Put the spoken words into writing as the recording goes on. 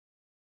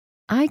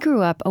I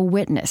grew up a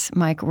witness,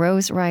 Mike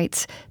Rose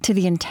writes, to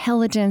the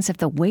intelligence of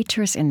the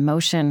waitress in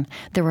motion,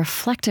 the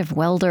reflective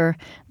welder,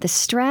 the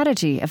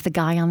strategy of the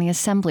guy on the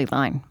assembly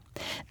line.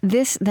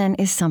 This, then,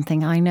 is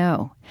something I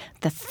know,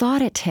 the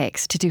thought it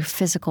takes to do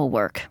physical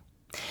work.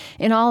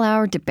 In all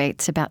our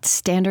debates about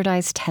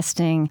standardized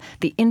testing,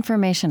 the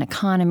information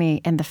economy,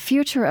 and the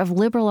future of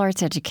liberal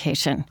arts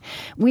education,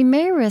 we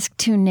may risk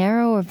too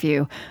narrow a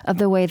view of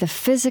the way the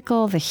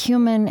physical, the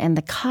human, and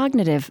the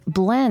cognitive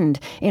blend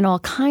in all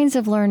kinds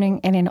of learning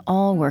and in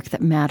all work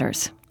that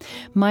matters.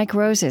 Mike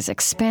Rose's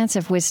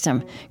expansive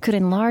wisdom could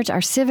enlarge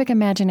our civic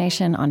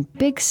imagination on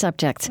big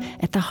subjects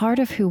at the heart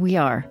of who we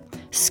are: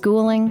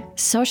 schooling,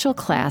 social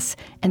class,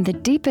 and the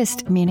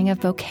deepest meaning of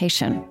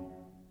vocation.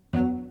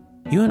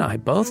 You and I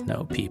both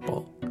know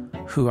people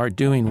who are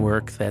doing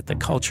work that the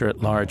culture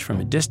at large from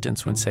a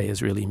distance would say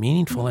is really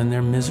meaningful, and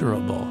they're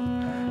miserable.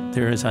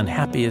 They're as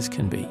unhappy as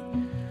can be.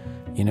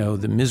 You know,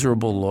 the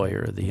miserable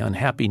lawyer, the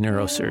unhappy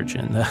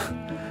neurosurgeon,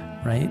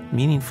 right?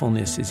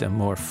 Meaningfulness is a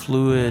more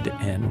fluid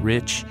and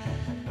rich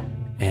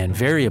and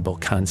variable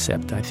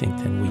concept, I think,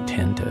 than we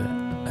tend to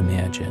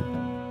imagine.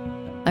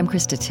 I'm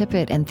Krista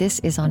Tippett, and this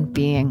is On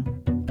Being.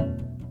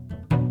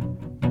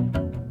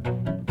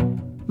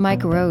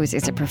 Mike Rose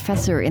is a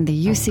professor in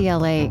the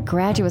UCLA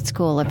Graduate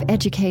School of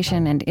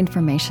Education and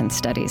Information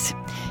Studies.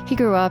 He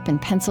grew up in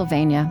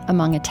Pennsylvania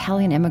among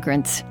Italian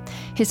immigrants.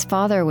 His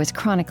father was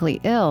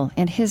chronically ill,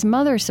 and his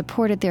mother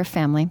supported their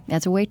family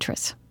as a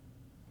waitress.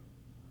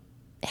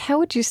 How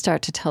would you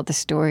start to tell the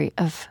story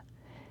of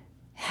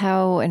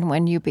how and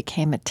when you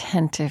became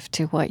attentive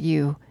to what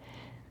you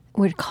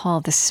would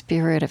call the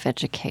spirit of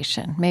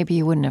education? Maybe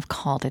you wouldn't have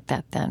called it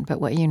that then, but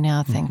what you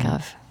now think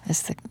of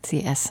as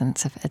the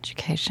essence of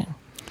education.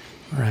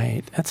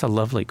 Right. That's a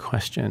lovely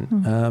question.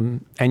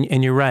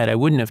 And you're right. I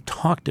wouldn't have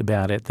talked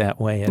about it that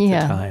way at the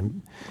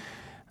time.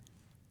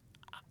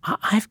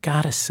 I've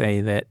got to say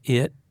that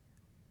it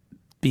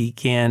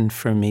began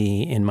for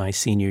me in my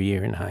senior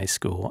year in high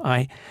school.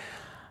 I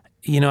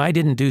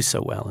didn't do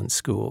so well in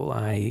school.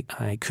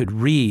 I could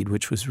read,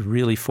 which was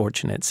really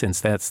fortunate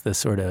since that's the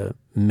sort of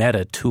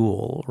meta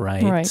tool,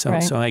 right?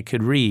 So I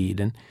could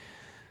read, and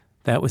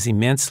that was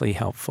immensely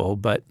helpful.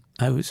 But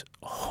I was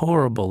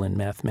horrible in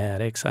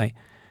mathematics. I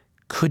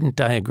couldn't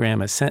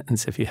diagram a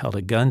sentence if you held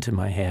a gun to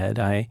my head.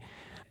 I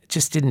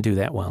just didn't do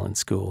that well in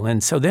school.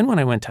 And so then when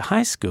I went to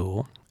high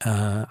school,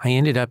 I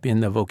ended up in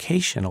the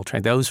vocational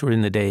track. Those were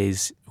in the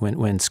days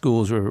when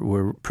schools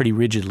were pretty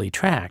rigidly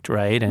tracked,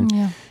 right?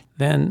 And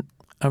then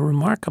a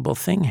remarkable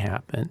thing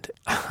happened.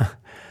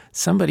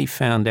 Somebody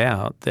found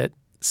out that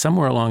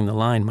somewhere along the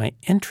line, my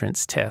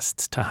entrance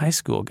tests to high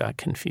school got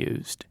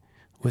confused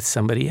with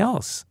somebody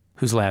else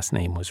whose last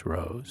name was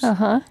Rose.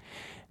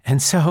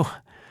 And so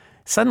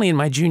suddenly in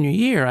my junior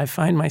year, I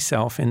find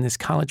myself in this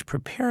college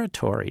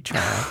preparatory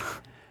track.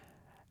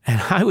 And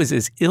I was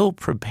as ill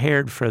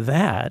prepared for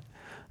that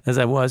as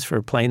I was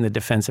for playing the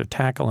defensive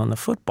tackle on the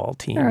football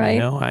team. Right. You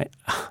know,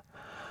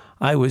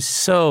 I was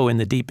so in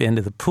the deep end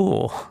of the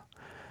pool.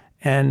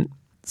 And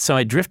so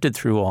I drifted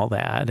through all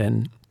that,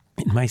 and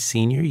in my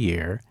senior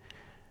year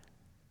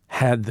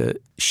had the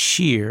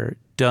sheer,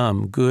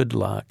 dumb good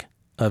luck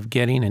of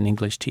getting an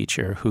English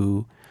teacher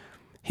who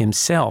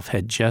himself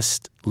had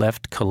just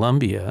left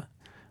Columbia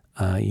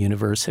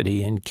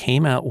University and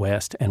came out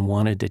west and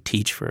wanted to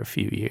teach for a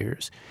few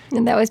years.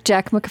 And that was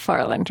Jack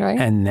McFarland, right?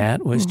 And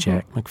that was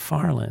Jack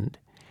McFarland.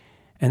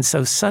 And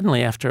so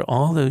suddenly, after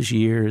all those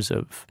years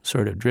of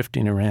sort of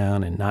drifting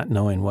around and not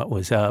knowing what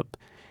was up,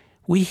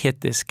 we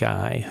hit this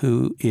guy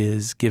who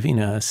is giving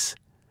us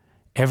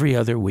every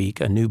other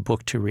week a new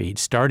book to read,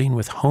 starting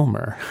with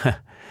Homer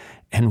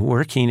and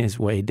working his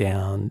way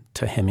down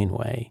to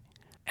Hemingway.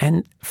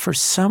 And for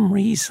some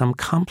reason, some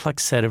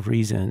complex set of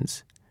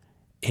reasons,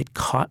 it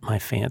caught my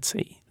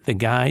fancy. The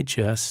guy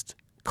just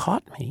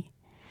caught me.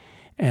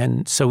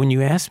 And so when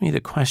you ask me the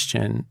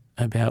question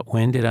about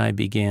when did I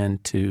begin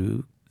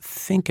to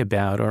think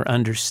about or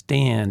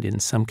understand in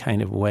some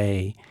kind of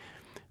way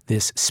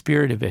this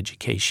spirit of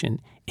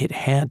education, it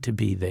had to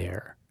be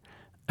there.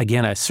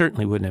 Again, I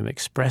certainly wouldn't have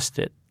expressed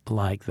it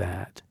like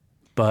that.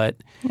 But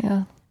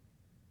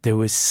there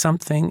was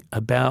something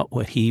about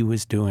what he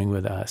was doing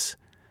with us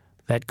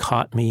that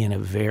caught me in a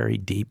very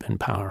deep and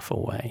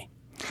powerful way.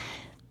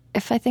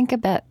 If I think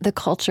about the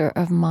culture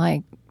of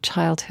my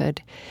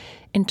childhood,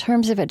 in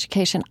terms of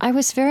education, I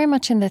was very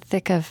much in the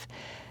thick of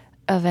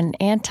an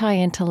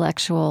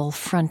anti-intellectual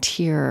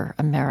frontier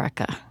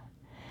America.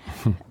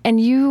 And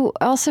you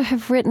also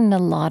have written a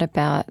lot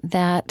about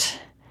that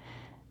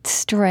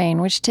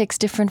strain, which takes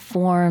different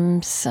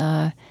forms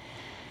in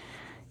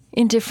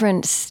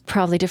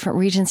probably different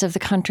regions of the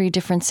country,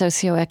 different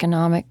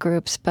socioeconomic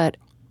groups. But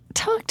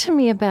talk to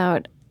me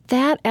about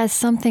that as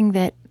something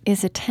that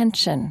is a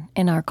tension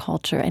in our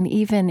culture and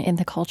even in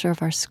the culture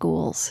of our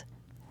schools.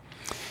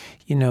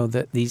 You know,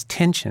 these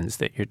tensions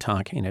that you're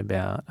talking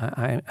about,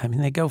 I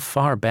mean, they go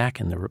far back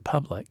in the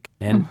Republic.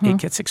 And it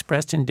gets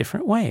expressed in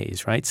different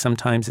ways, right?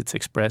 Sometimes it's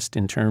expressed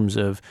in terms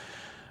of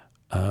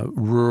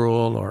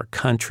rural or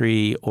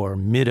country or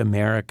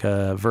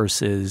mid-America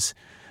versus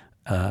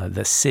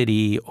the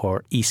city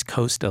or East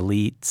Coast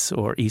elites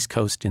or East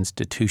Coast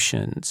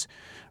institutions,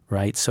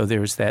 right? So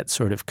there's that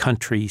sort of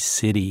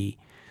country-city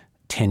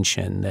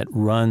tension that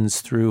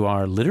runs through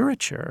our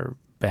literature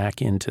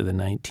back into the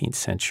 19th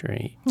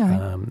century.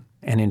 Right.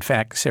 And in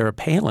fact, Sarah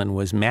Palin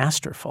was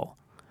masterful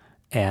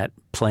at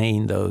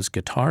playing those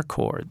guitar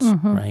chords,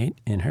 right,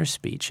 in her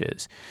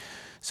speeches.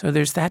 So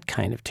there's that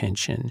kind of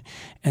tension.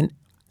 And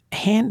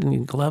hand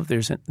in glove,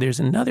 there's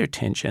another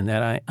tension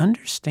that I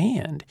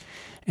understand,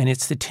 and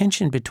it's the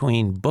tension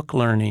between book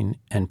learning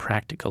and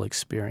practical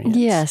experience.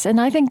 Yes, and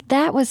I think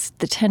that was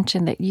the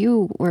tension that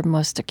you were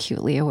most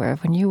acutely aware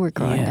of when you were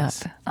growing up.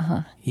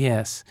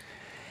 Yes,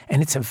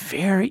 and it's a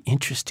very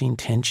interesting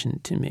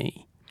tension to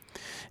me.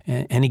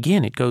 And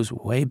again, it goes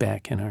way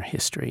back in our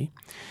history.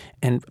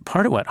 And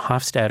part of what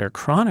Hofstadter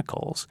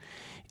chronicles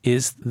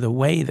is the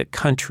way the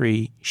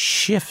country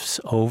shifts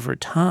over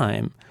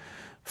time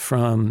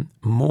from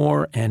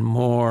more and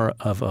more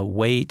of a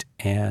weight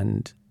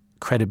and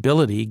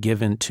credibility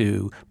given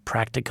to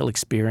practical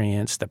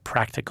experience, the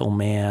practical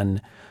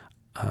man,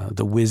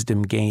 the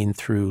wisdom gained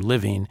through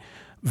living,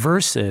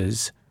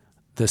 versus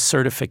the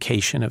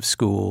certification of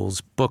schools,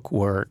 book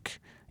work,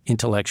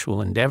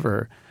 intellectual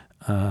endeavor,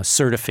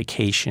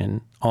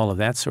 certification, all of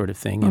that sort of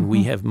thing. And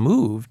we have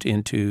moved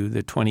into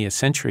the 20th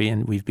century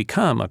and we've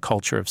become a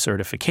culture of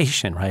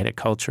certification, right? A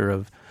culture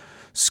of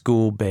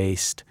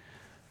school-based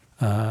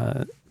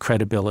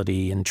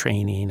credibility and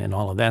training and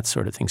all of that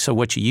sort of thing. So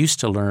what you used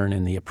to learn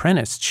in the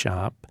apprentice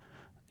shop,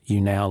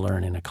 you now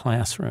learn in a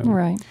classroom.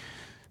 Right.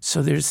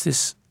 So there's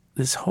this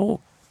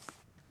whole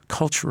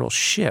cultural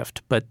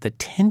shift, but the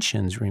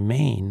tensions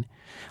remain.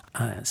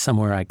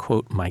 Somewhere I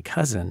quote my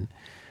cousin,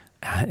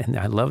 and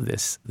I love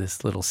this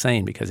little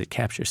saying because it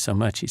captures so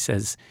much. He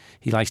says,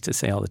 he likes to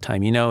say all the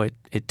time,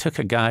 it took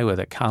a guy with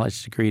a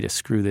college degree to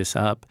screw this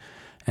up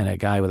and a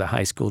guy with a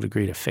high school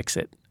degree to fix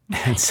it.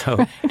 And so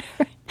right.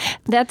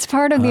 That's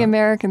part of the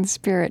American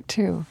spirit,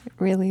 too. It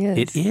really is.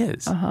 It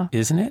is,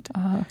 isn't it?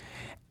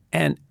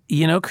 And,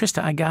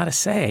 Krista, I got to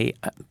say,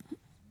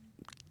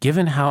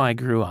 given how I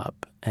grew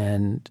up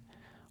and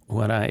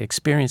what I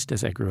experienced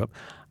as I grew up,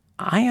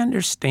 I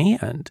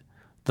understand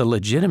the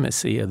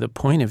legitimacy of the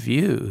point of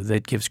view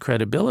that gives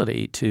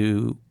credibility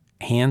to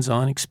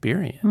hands-on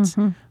experience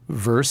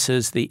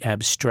versus the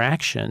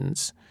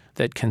abstractions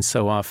that can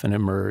so often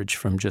emerge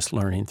from just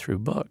learning through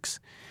books.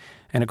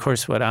 And, of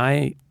course, what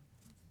I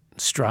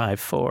strive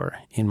for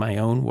in my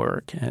own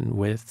work and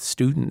with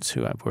students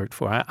who I've worked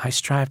for, I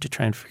strive to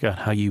try and figure out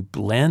how you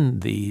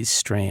blend these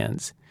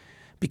strands.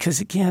 Because,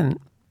 again,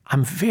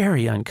 I'm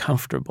very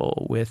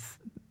uncomfortable with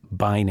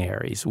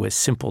binaries, with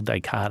simple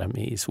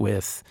dichotomies,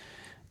 with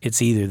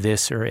it's either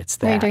this or it's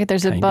that. Right,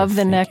 there's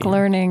above-the-neck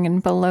learning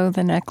and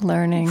below-the-neck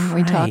learning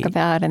we talk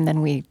about, and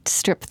then we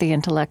strip the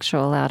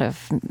intellectual out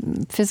of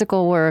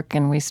physical work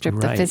and we strip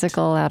the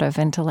physical out of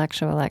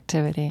intellectual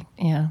activity.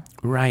 Yeah.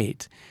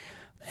 Right.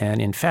 And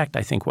in fact,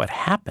 I think what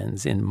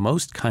happens in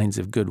most kinds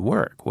of good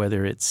work,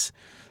 whether it's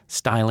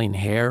styling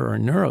hair or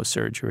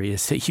neurosurgery,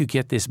 is that you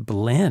get this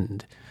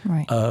blend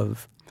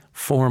of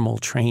formal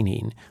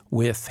training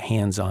with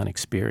hands-on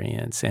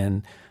experience.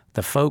 And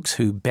the folks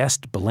who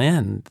best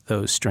blend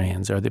those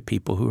strands are the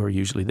people who are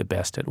usually the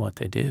best at what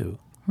they do.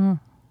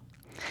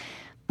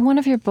 One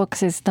of your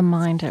books is The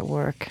Mind at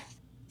Work.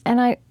 And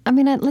I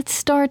mean, let's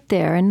start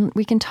there, and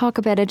we can talk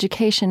about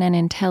education and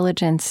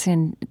intelligence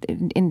in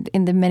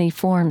the many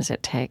forms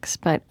it takes.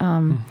 But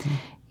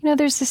there are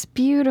these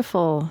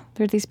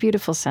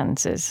beautiful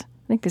sentences.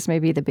 I think this may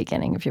be the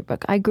beginning of your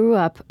book. I grew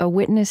up a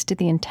witness to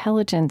the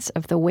intelligence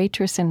of the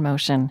waitress in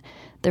motion,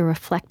 the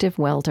reflective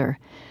welder,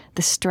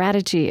 the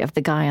strategy of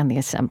the guy on the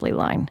assembly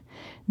line.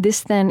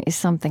 This then is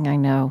something I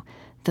know,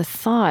 the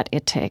thought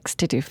it takes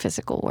to do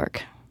physical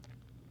work.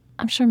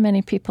 I'm sure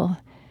many people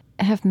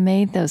have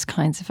made those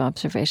kinds of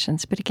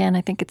observations. But again,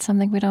 I think it's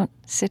something we don't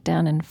sit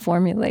down and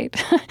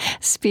formulate,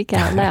 speak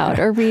out loud,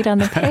 or read on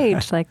the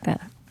page like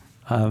that.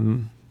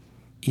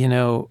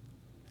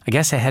 I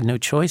guess I had no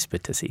choice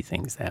but to see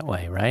things that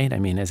way, right? I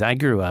mean, as I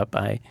grew up,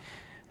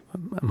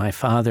 my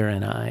father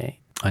and I,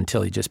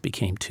 until he just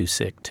became too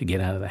sick to get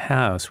out of the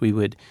house, we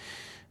would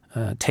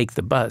take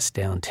the bus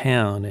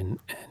downtown and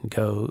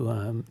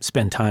go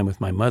spend time with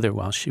my mother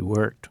while she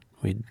worked.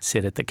 We'd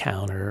sit at the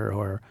counter,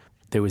 or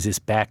there was this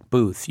back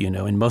booth,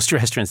 in most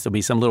restaurants there'll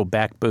be some little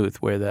back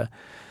booth where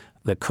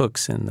the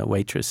cooks and the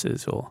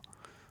waitresses will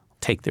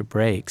take their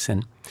breaks.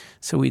 And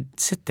so we'd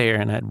sit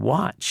there and I'd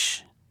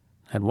watch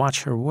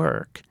her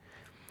work.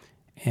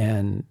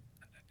 And,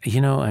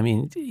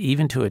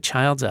 even to a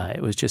child's eye,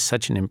 it was just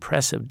such an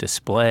impressive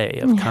display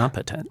of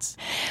competence.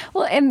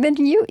 Well, and then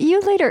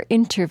you later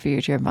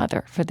interviewed your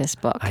mother for this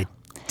book. I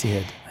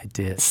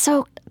did.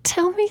 So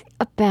tell me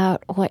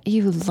about what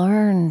you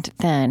learned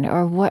then,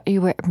 or what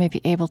you were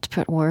maybe able to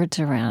put words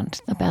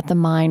around about the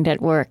mind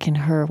at work in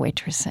her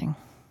waitressing.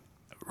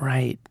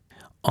 Right.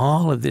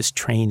 All of this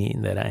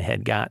training that I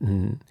had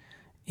gotten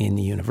in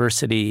the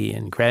university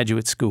and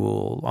graduate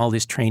school, all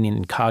this training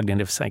in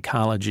cognitive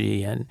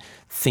psychology and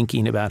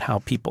thinking about how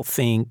people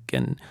think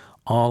and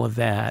all of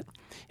that,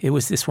 it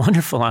was this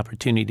wonderful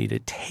opportunity to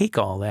take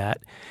all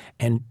that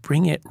and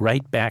bring it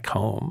right back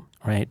home,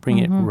 right? Bring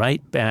it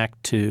right back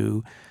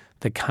to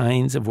the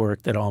kinds of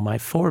work that all my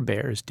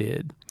forebears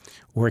did,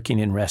 working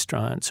in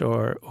restaurants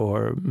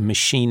or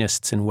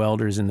machinists and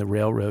welders in the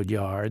railroad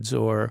yards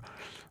or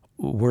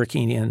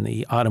working in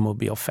the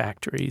automobile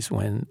factories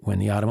when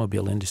the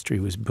automobile industry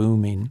was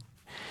booming.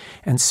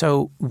 And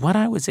so what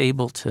I was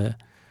able to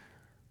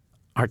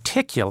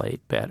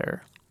articulate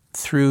better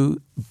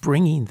through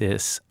bringing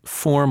this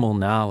formal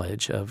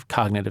knowledge of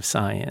cognitive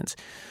science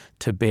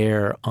to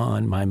bear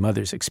on my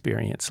mother's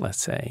experience,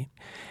 let's say,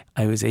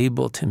 I was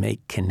able to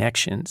make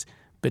connections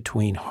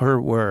between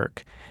her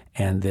work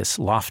and this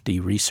lofty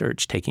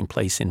research taking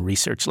place in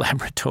research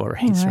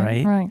laboratories,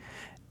 right? Right.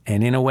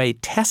 And in a way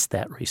test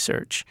that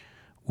research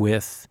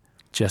with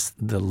just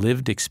the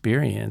lived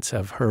experience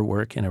of her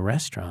work in a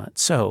restaurant.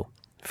 So,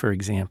 for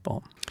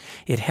example,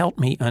 it helped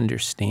me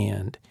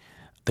understand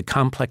the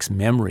complex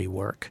memory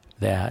work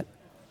that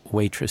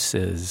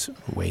waitresses,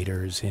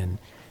 waiters in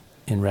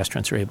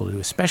restaurants are able to do,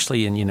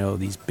 especially in,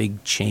 these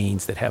big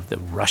chains that have the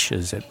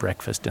rushes at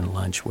breakfast and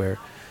lunch where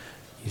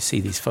you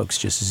see these folks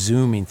just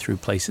zooming through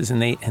places,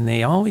 and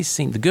they always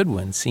seem, the good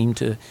ones seem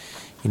to,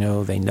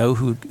 they know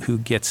who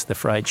gets the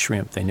fried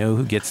shrimp, they know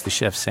who gets the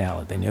chef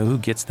salad, they know who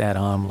gets that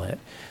omelet.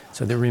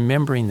 So they're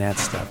remembering that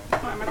stuff.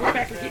 I'm going to go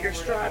back and get your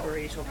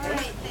strawberries,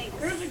 okay?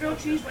 Here's the grilled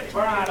cheese with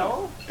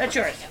tomato. That's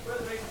yours.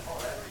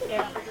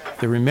 Yeah.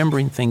 They're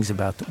remembering things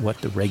about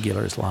what the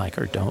regulars like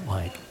or don't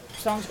like.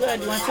 Sounds good.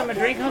 You want some to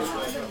drink?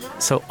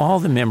 So all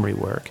the memory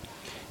work,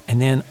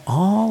 and then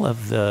all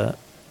of the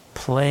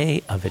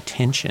play of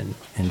attention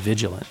and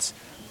vigilance,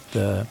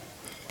 the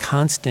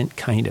constant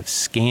kind of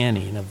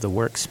scanning of the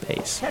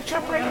workspace.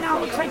 Ketchup right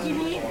now looks like you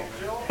need.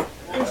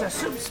 There's a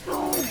soup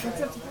spoon.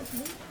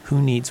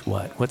 Who needs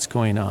what? What's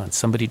going on?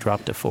 Somebody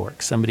dropped a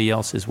fork. Somebody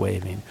else is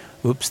waving.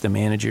 Oops, the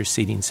manager's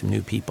seating some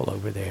new people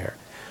over there.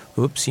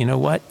 Oops, you know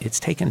what? It's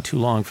taken too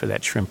long for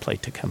that shrimp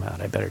plate to come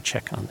out. I better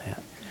check on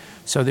that.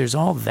 So there's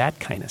all that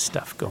kind of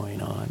stuff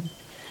going on.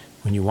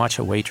 When you watch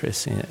a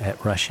waitress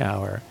at rush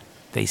hour,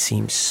 they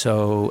seem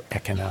so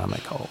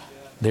economical.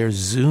 They're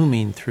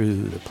zooming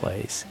through the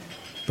place,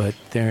 but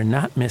they're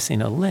not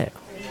missing a lick.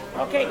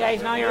 Okay,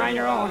 guys, now you're on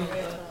your own.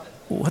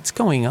 What's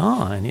going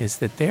on is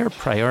that they're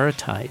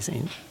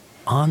prioritizing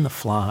on the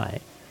fly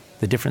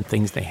the different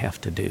things they have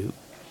to do.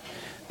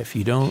 If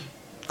you don't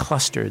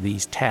cluster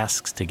these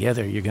tasks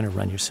together, you're going to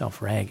run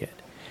yourself ragged.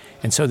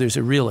 And so there's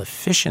a real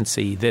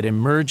efficiency that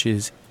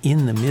emerges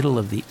in the middle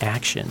of the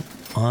action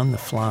on the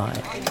fly.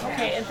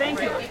 Okay, and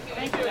thank you.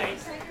 Thank you,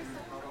 guys.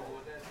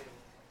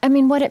 I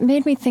mean, what it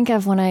made me think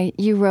of when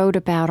you wrote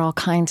about all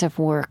kinds of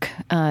work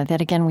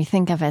that, again, we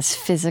think of as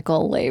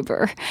physical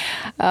labor.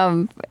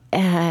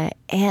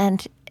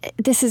 And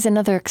this is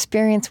another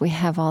experience we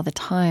have all the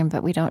time,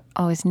 but we don't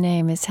always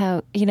name, is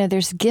how,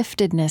 there's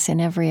giftedness in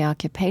every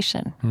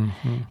occupation.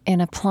 Mm-hmm.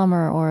 In a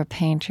plumber or a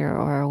painter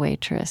or a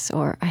waitress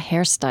or a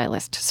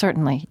hairstylist,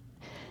 certainly.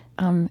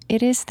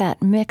 It is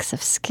that mix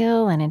of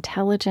skill and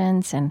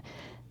intelligence and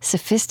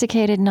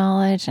sophisticated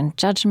knowledge and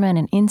judgment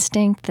and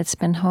instinct that's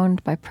been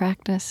honed by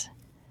practice.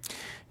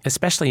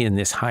 Especially in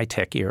this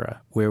high-tech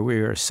era where we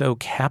are so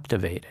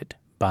captivated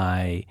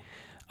by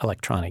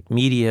electronic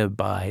media,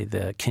 by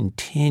the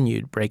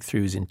continued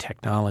breakthroughs in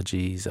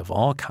technologies of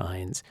all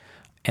kinds.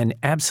 And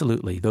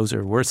absolutely, those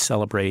are worth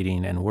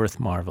celebrating and worth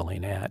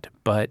marveling at.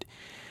 But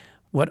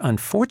what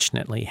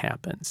unfortunately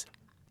happens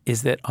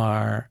is that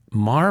our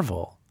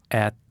marvel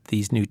at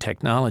these new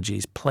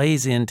technologies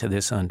plays into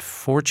this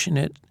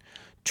unfortunate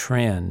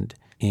trend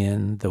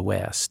in the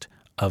West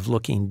of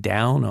looking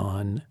down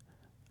on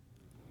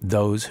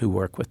those who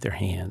work with their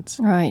hands.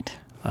 Right.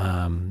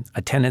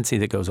 A tendency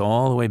that goes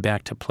all the way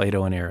back to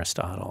Plato and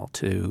Aristotle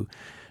to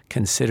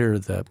consider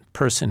the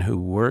person who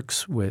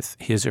works with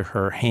his or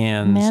her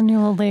hands.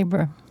 Manual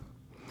labor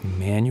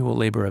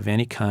of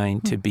any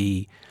kind to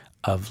be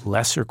of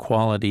lesser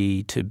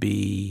quality, to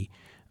be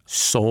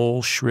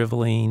soul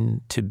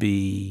shriveling, to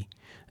be,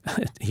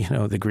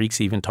 the Greeks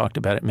even talked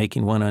about it,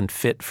 making one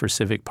unfit for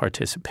civic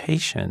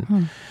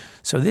participation.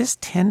 So this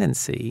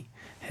tendency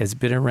has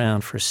been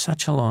around for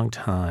such a long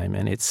time,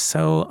 and it's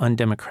so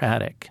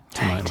undemocratic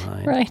to my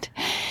mind.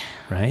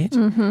 Right?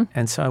 Mm-hmm.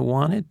 And so I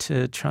wanted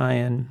to try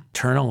and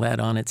turn all that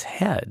on its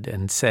head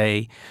and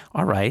say,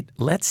 all right,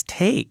 let's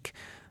take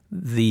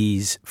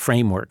these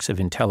frameworks of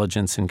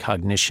intelligence and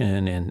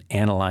cognition and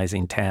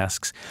analyzing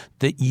tasks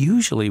that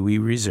usually we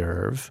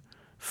reserve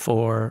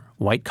for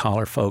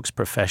white-collar folks,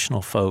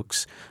 professional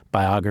folks,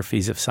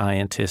 biographies of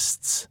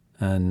scientists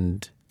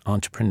and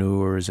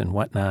entrepreneurs and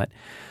whatnot.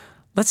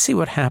 Let's see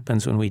what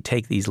happens when we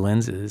take these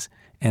lenses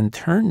and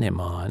turn them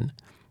on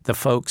the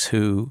folks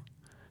who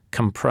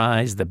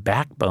comprise the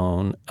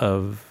backbone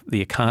of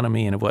the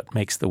economy and of what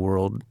makes the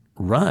world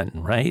run,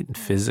 right?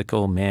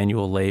 Physical,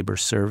 manual labor,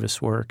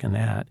 service work, and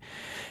that.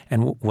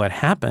 And what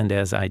happened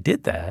as I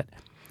did that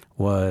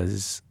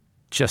was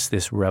just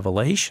this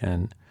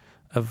revelation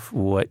of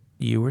what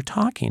you were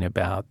talking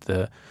about,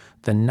 the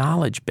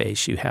knowledge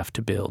base you have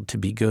to build to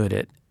be good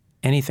at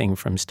anything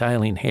from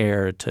styling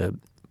hair to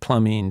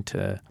plumbing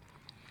to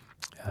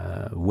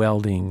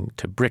welding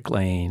to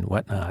bricklaying,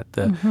 whatnot,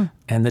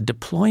 and the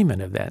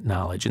deployment of that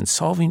knowledge and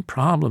solving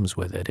problems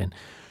with it and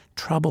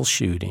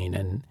troubleshooting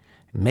and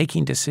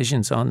making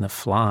decisions on the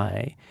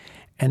fly.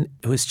 And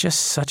it was just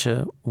such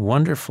a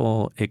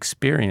wonderful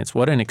experience.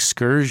 What an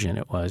excursion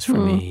it was for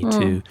me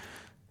to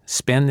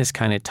spend this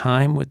kind of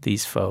time with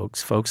these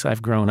folks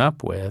I've grown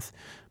up with,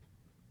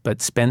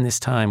 but spend this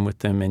time with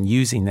them and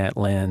using that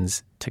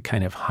lens to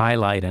kind of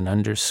highlight and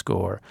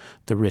underscore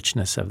the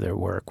richness of their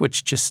work,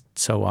 which just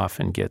so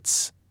often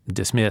gets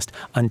dismissed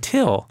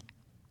until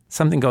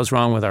something goes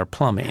wrong with our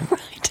plumbing.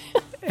 Right.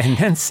 And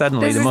then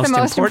suddenly the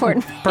most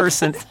important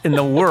person in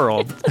the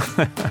world.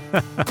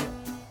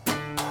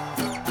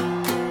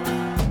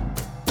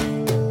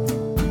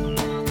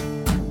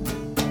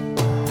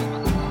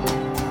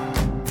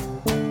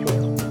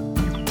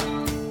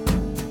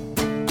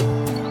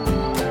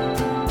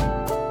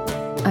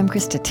 I'm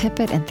Krista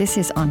Tippett, and this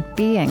is On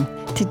Being,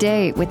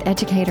 today with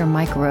educator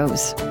Mike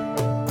Rose.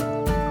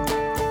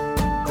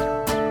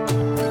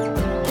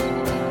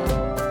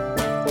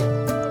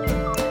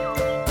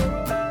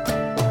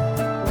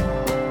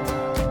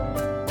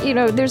 You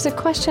know, there's a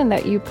question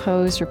that you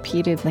pose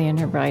repeatedly in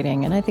your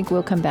writing, and I think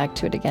we'll come back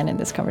to it again in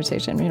this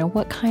conversation. You know,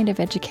 what kind of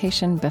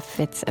education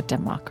befits a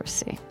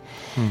democracy?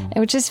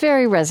 Which is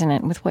very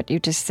resonant with what you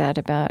just said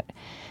about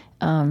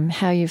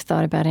how you've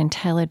thought about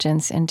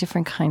intelligence and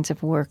different kinds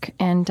of work.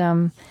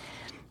 And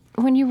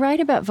when you write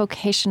about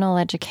vocational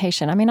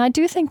education, I mean, I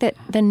do think that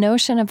the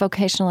notion of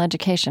vocational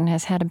education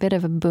has had a bit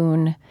of a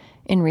boon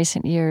in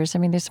recent years. I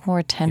mean, there's more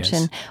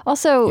attention. Yes.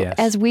 Also, Yes.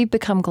 as we've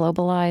become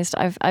globalized,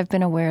 I've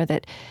been aware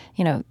that,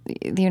 you know,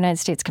 the United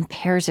States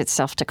compares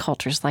itself to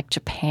cultures like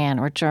Japan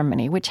or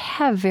Germany, which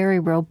have very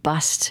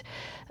robust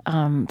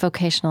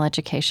vocational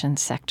education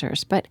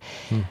sectors. But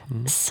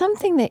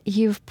something that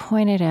you've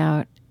pointed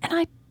out,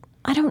 and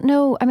I don't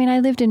know. I mean, I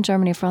lived in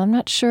Germany for a while. I'm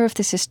not sure if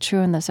this is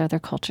true in those other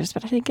cultures,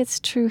 but I think it's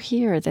true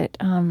here that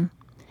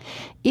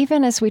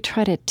even as we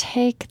try to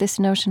take this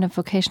notion of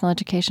vocational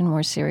education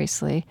more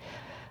seriously,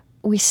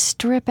 we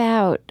strip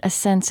out a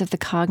sense of the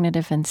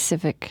cognitive and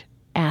civic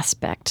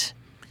aspect,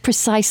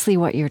 precisely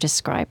what you're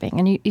describing.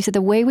 And you said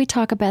the way we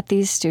talk about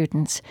these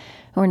students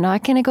who are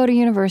not going to go to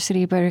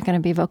university but are going to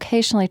be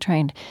vocationally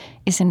trained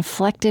is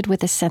inflected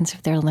with a sense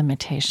of their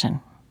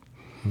limitation.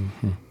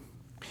 Mm-hmm.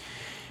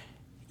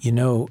 You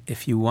know,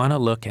 if you want to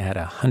look at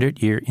a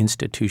 100-year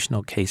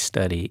institutional case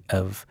study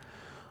of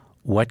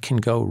what can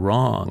go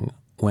wrong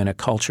when a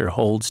culture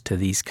holds to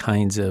these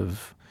kinds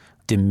of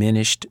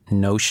diminished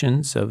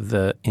notions of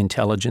the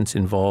intelligence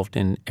involved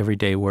in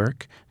everyday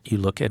work, you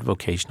look at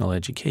vocational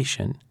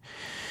education.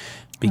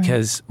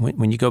 Because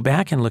when you go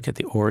back and look at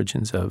the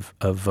origins of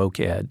voc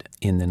ed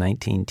in the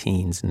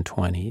 19-teens and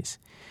 20s,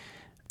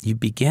 you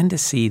begin to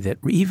see that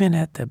even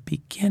at the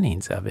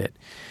beginnings of it,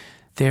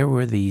 there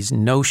were these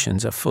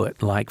notions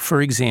afoot, like,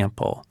 for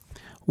example,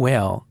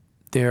 well,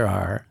 there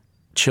are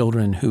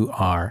children who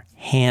are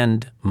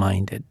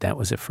hand-minded. That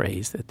was a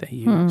phrase that they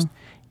used,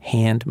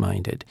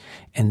 hand-minded.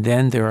 And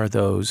then there are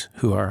those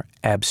who are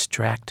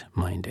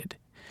abstract-minded.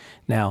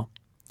 Now,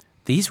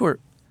 these were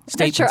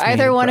statements I'm not sure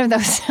either made, one of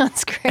those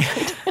sounds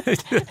great.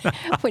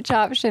 Which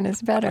option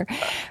is better?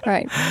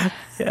 Right.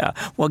 Yeah.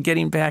 Well,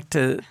 getting back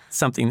to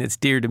something that's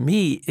dear to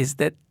me is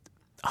that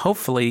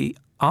hopefully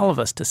all of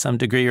us, to some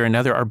degree or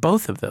another, are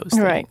both of those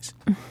things,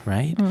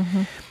 right?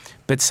 Mm-hmm.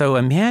 But so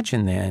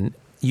imagine then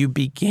you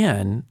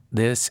begin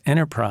this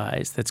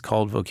enterprise that's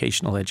called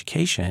vocational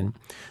education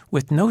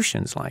with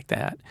notions like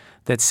that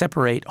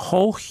separate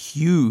whole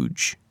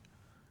huge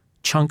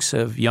chunks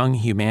of young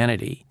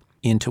humanity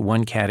into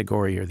one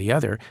category or the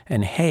other.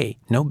 And hey,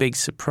 no big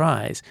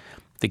surprise,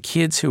 the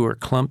kids who were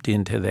clumped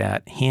into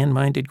that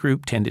hand-minded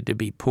group tended to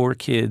be poor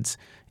kids,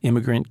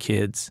 immigrant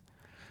kids,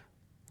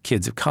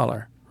 kids of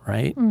color.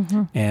 Right?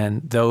 Mm-hmm.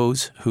 And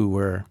those who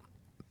were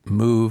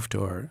moved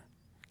or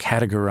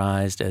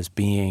categorized as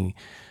being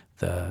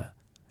the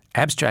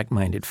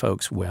abstract-minded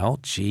folks, well,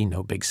 gee,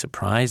 no big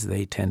surprise.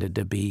 They tended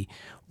to be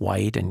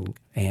white and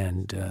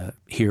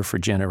here for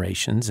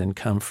generations and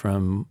come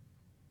from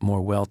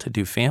more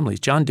well-to-do families.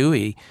 John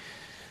Dewey,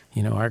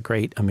 you know, our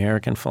great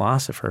American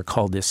philosopher,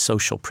 called this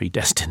social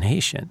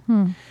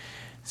predestination.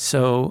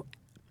 So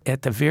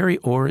at the very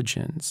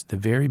origins, the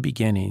very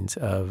beginnings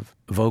of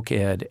voc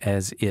ed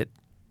as it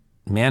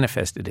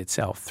manifested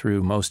itself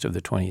through most of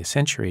the 20th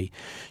century,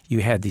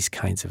 you had these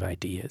kinds of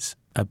ideas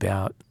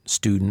about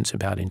students,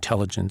 about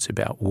intelligence,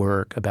 about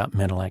work, about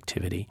mental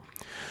activity.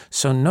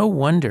 So no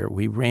wonder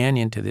we ran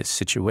into this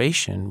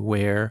situation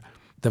where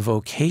the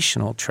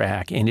vocational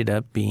track ended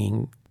up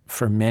being,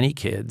 for many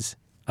kids,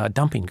 a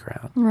dumping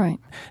ground. Right.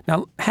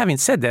 Now, having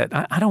said that,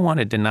 I don't want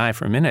to deny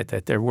for a minute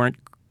that there weren't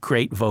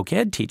great voc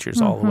ed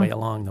teachers all the way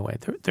along the way.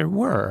 There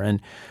were,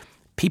 and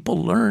people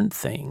learned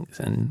things,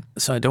 and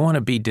so I don't want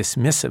to be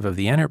dismissive of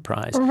the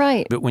enterprise.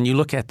 Right. But when you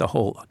look at the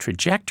whole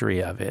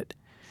trajectory of it,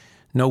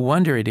 no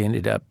wonder it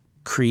ended up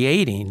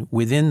creating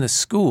within the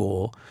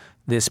school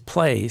this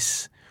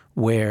place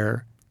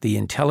where the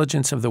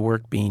intelligence of the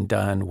work being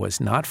done was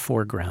not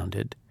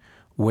foregrounded,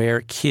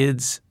 where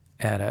kids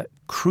at a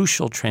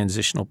crucial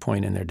transitional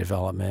point in their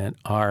development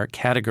are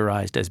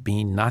categorized as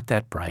being not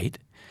that bright,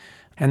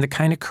 and the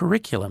kind of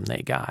curriculum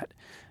they got,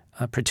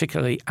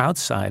 particularly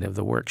outside of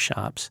the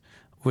workshops,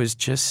 was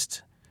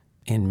just,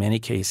 in many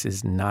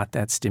cases, not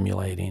that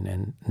stimulating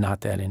and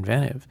not that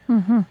inventive.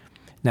 Mm-hmm.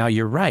 Now,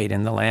 you're right.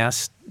 In the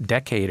last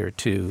decade or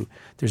two,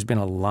 there's been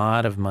a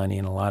lot of money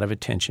and a lot of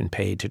attention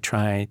paid to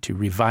try to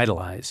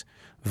revitalize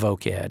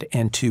voc ed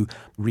and to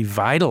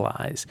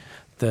revitalize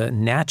the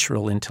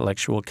natural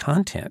intellectual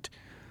content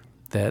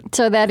that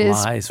so that is,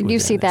 lies within you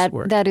see this that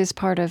work. that is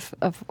part of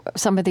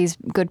some of these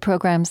good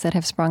programs that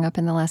have sprung up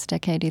in the last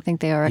decade. Do you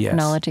think they are Yes.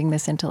 acknowledging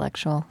this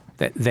intellectual?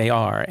 That they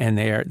are, and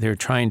they're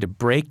trying to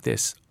break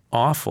this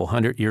awful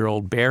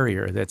 100-year-old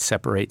barrier that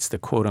separates the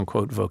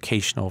quote-unquote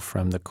vocational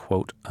from the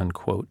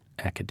quote-unquote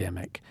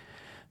academic.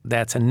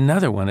 That's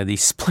another one of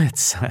these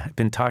splits. I've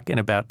been talking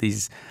about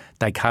these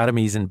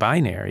dichotomies and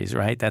binaries,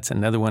 right? That's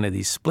another one of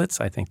these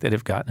splits, I think, that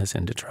have gotten us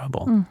into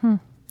trouble. Mm-hmm.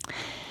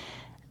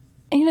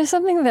 You know,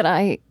 something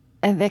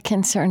that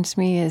concerns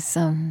me is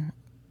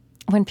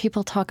when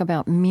people talk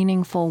about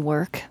meaningful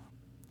work.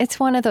 It's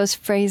one of those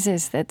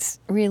phrases that's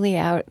really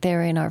out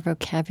there in our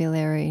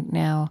vocabulary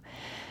now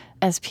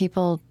as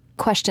people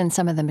question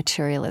some of the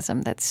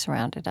materialism that's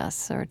surrounded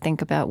us or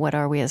think about what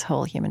are we as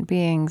whole human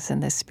beings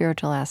and this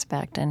spiritual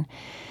aspect. And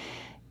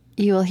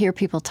you will hear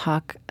people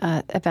talk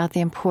about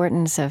the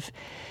importance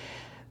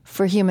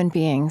for human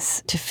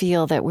beings to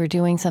feel that we're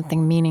doing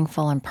something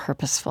meaningful and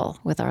purposeful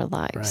with our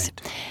lives.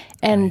 Right.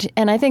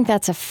 And I think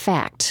that's a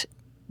fact.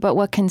 But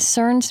what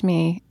concerns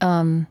me,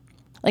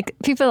 like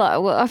people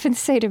will often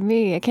say to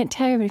me, I can't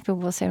tell you how many people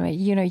will say to me,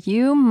 you know,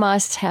 you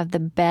must have the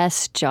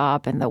best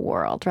job in the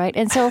world, right?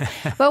 And so,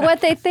 but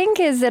what they think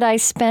is that I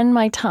spend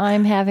my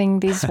time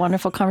having these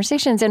wonderful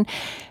conversations. And,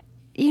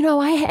 you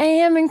know, I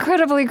am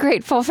incredibly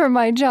grateful for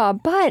my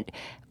job. But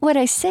what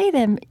I say to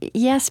them,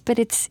 yes, but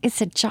it's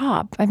a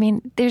job. I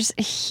mean, there's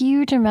a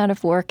huge amount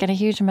of work and a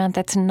huge amount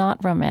that's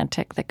not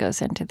romantic that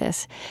goes into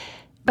this.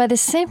 By the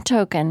same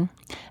token,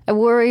 I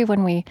worry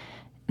when we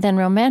then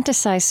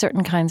romanticize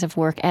certain kinds of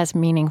work as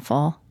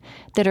meaningful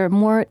that are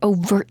more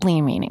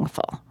overtly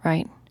meaningful,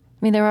 right? I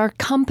mean, there are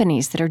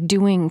companies that are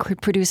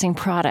producing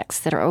products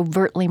that are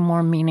overtly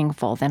more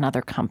meaningful than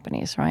other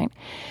companies, right?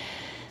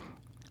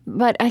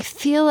 But I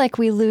feel like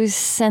we lose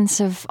sense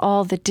of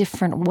all the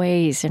different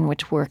ways in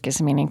which work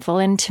is meaningful.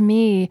 And to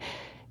me,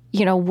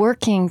 you know,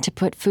 working to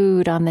put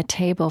food on the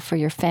table for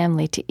your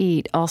family to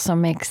eat also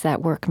makes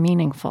that work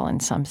meaningful in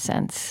some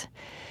sense.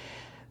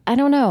 I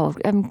don't know.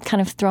 I'm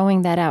kind of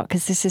throwing that out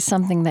because this is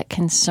something that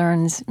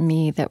concerns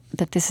me, that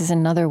this is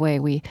another way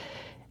we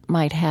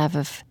might have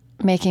of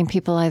making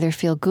people either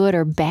feel good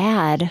or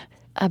bad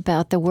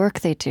about the work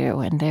they do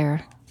and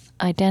their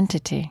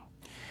identity.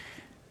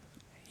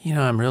 You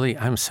know,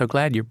 I'm so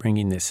glad you're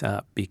bringing this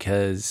up,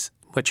 because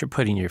what you're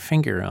putting your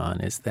finger on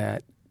is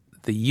that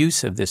the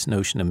use of this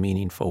notion of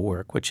meaningful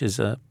work, which is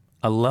a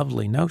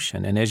lovely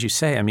notion. And as you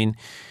say, I mean,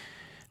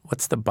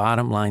 what's the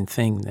bottom line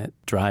thing that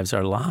drives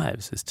our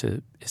lives is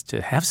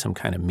to have some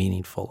kind of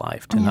meaningful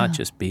life, to not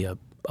just be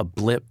a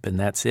blip and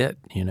that's it,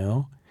 you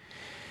know?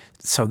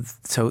 So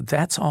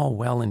that's all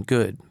well and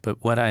good. But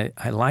what I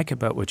like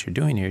about what you're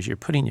doing here is you're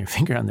putting your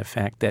finger on the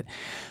fact that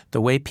the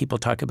way people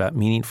talk about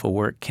meaningful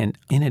work can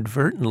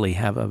inadvertently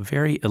have a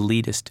very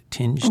elitist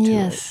tinge to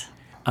it.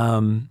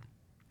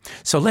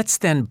 So let's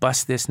then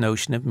bust this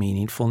notion of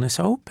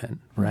meaningfulness open,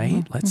 right?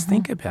 Mm-hmm. Let's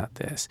think about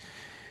this.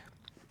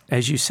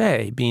 As you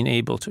say, being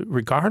able to,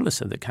 regardless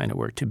of the kind of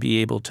work, to be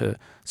able to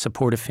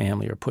support a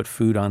family or put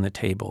food on the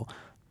table,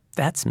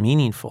 that's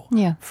meaningful.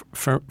 Yeah.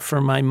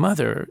 For my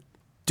mother,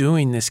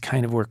 doing this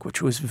kind of work,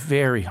 which was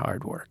very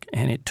hard work,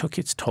 and it took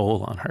its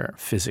toll on her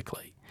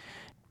physically.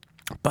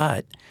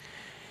 But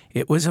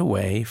it was a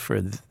way for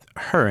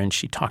her, and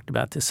she talked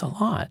about this a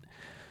lot,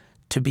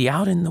 to be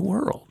out in the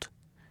world.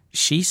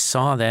 She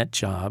saw that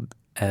job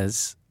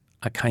as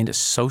a kind of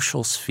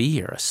social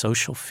sphere, a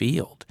social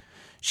field.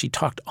 She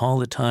talked all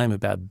the time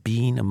about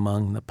being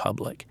among the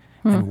public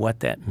and what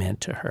that meant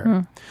to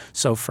her.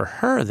 So for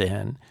her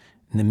then,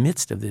 in the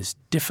midst of this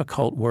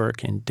difficult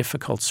work and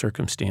difficult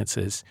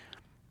circumstances,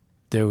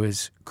 there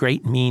was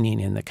great meaning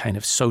in the kind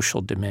of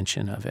social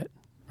dimension of it,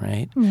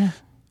 right? Yeah.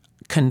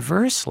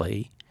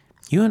 Conversely,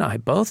 you and I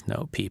both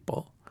know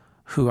people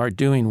who are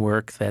doing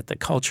work that the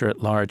culture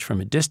at large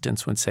from a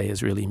distance would say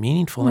is really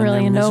meaningful and really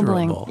they're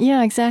ennobling. Miserable.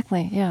 Yeah,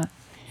 exactly, yeah.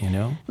 You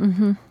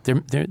know?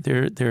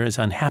 They're as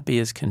unhappy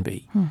as can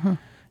be.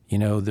 You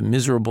know, the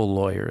miserable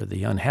lawyer,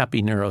 the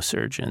unhappy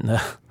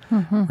neurosurgeon,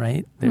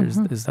 right? There's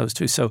those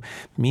two. So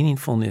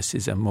meaningfulness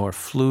is a more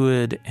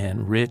fluid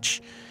and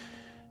rich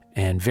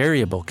and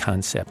variable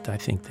concept, I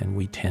think, than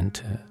we tend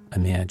to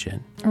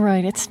imagine.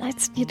 Right. It's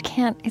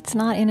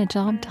not in a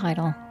job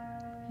title.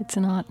 It's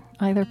not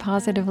either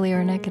positively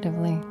or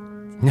negatively.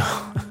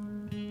 No.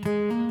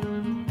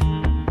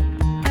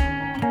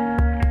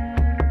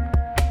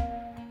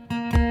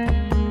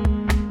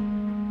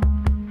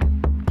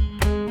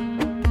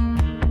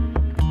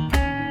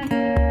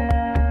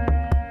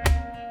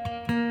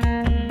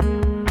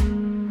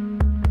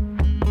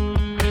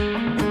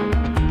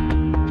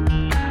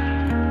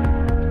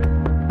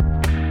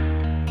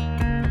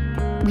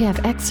 We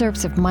have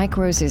excerpts of Mike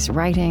Rose's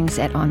writings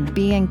at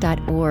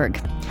onbeing.org.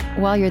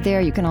 While you're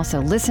there, you can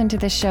also listen to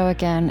this show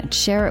again,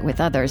 share it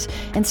with others,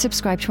 and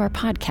subscribe to our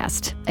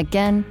podcast.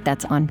 Again,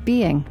 that's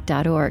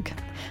onbeing.org.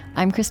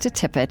 I'm Krista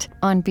Tippett.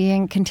 On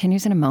Being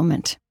continues in a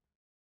moment.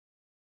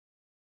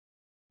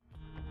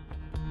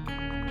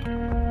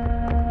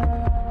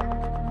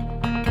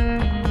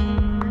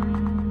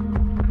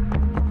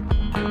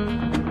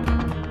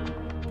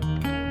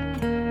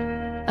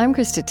 I'm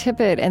Krista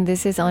Tippett, and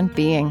this is On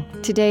Being.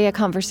 Today, a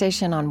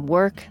conversation on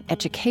work,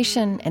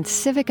 education, and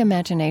civic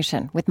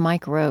imagination with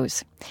Mike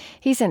Rose.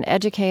 He's an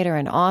educator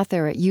and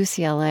author at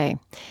UCLA.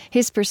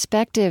 His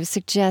perspective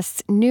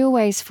suggests new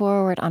ways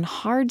forward on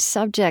hard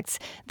subjects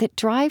that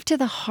drive to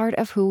the heart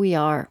of who we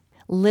are: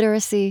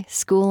 literacy,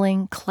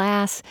 schooling,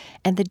 class,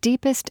 and the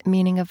deepest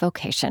meaning of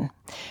vocation.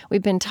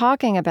 We've been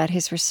talking about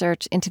his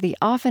research into the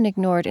often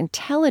ignored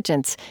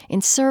intelligence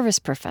in service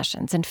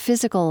professions and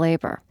physical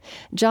labor,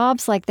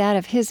 jobs like that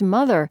of his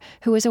mother,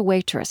 who was a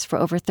waitress for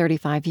over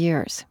 35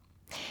 years.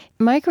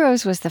 Mike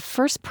Rose was the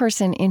first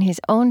person in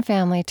his own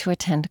family to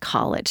attend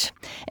college,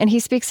 and he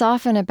speaks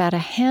often about a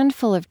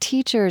handful of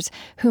teachers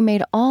who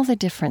made all the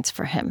difference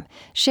for him,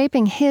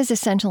 shaping his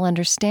essential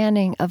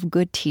understanding of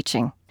good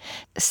teaching.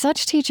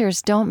 Such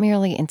teachers don't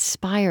merely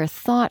inspire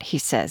thought, he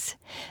says.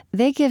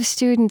 They give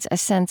students a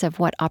sense of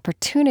what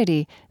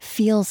opportunity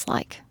feels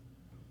like.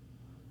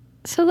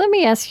 So let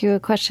me ask you a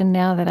question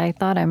now that I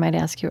thought I might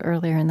ask you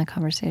earlier in the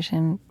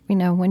conversation. You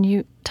know, when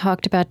you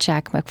talked about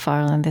Jack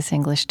McFarland, this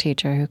English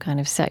teacher who kind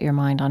of set your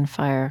mind on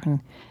fire,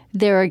 and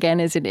there again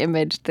is an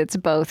image that's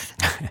both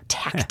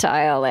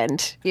tactile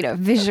and,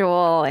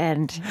 visual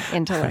and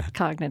intellect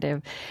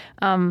cognitive.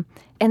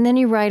 And then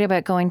you write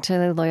about going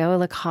to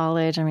Loyola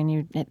College. I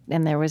mean,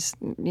 and there was,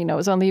 it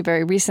was only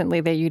very recently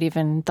that you'd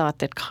even thought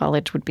that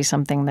college would be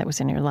something that was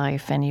in your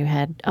life. And you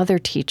had other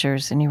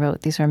teachers, and you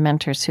wrote, these are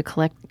mentors who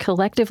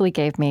collectively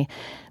gave me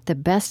the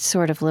best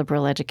sort of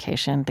liberal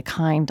education, the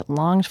kind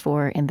longed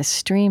for in the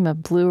stream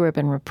of blue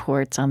ribbon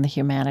reports on the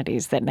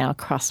humanities that now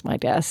cross my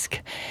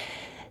desk.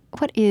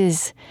 What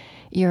is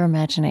your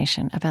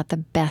imagination about the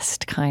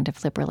best kind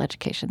of liberal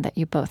education that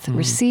you both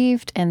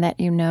received and that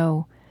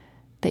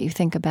that you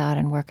think about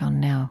and work on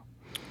now?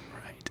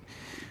 Right.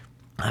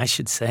 I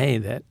should say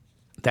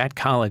that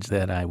college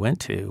that I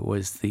went to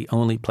was the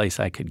only place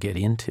I could get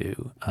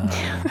into.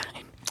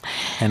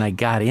 And I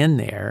got in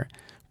there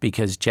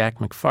because Jack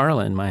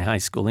McFarland, my high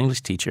school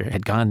English teacher,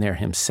 had gone there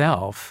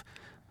himself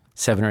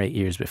 7 or 8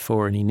 years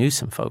before, and he knew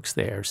some folks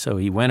there. So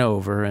he went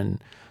over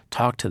and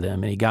talked to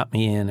them, and he got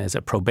me in as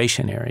a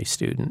probationary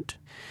student.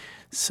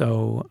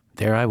 So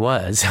there I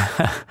was.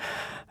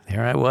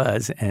 There I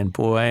was, and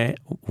boy,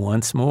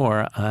 once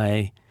more,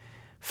 I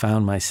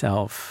found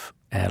myself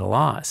at a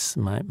loss.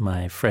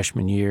 My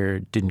freshman year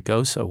didn't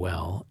go so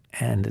well,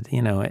 and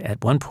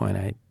at one point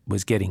I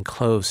was getting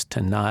close to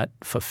not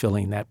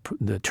fulfilling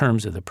the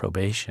terms of the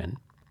probation.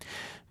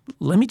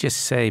 Let me just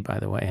say, by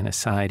the way, an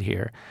aside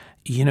here,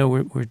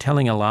 we're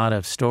telling a lot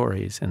of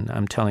stories, and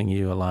I'm telling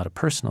you a lot of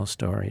personal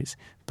stories,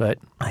 but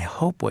I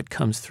hope what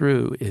comes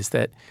through is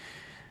that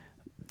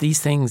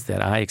these things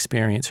that I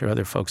experience or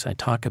other folks I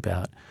talk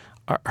about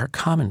are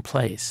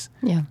commonplace.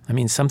 Yeah. I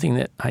mean, something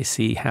that I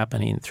see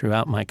happening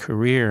throughout my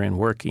career and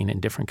working in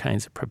different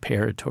kinds of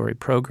preparatory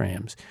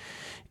programs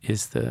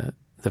is the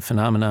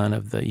phenomenon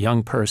of the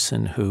young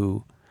person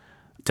who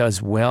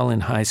does well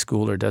in high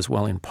school or does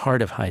well in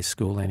part of high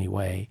school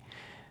anyway,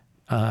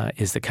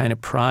 is the kind of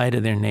pride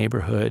of their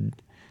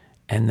neighborhood,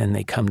 and then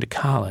they come to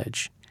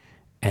college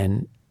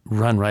and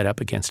run right up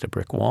against a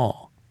brick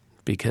wall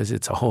because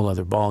it's a whole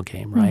other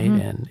ballgame, right?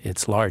 Mm-hmm. And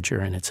it's larger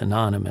and it's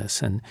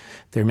anonymous, and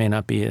there may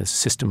not be a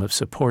system of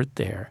support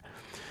there.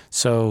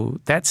 So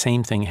that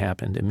same thing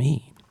happened to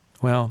me.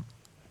 Well,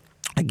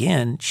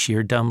 again,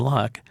 sheer dumb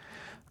luck,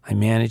 I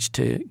managed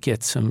to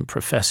get some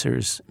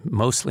professors,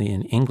 mostly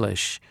in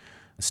English,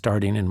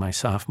 starting in my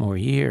sophomore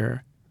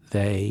year.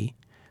 They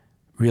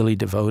really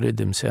devoted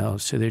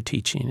themselves to their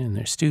teaching and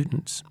their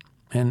students.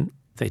 And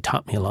they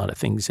taught me a lot of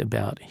things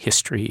about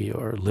history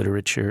or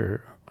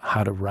literature,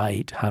 how to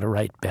write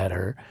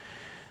better.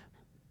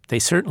 They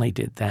certainly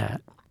did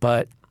that.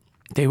 But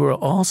they were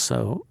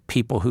also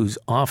people whose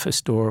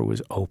office door was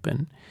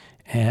open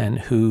and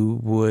who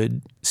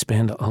would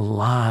spend a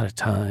lot of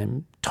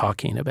time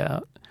talking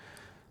about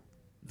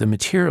the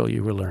material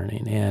you were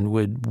learning and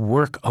would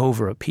work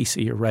over a piece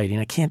of your writing.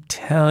 I can't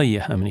tell you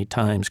how many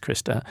times,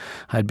 Krista,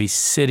 I'd be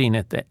sitting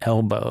at the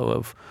elbow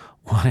of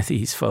one of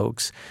these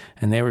folks,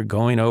 and they were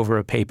going over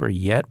a paper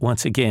yet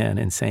once again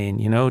and saying,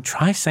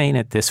 try saying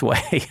it this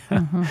way.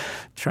 Mm-hmm.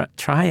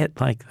 try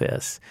it like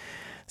this.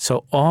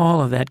 So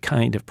all of that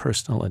kind of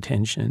personal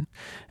attention,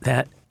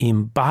 that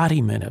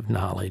embodiment of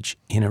knowledge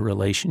in a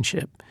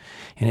relationship.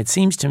 And it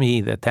seems to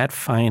me that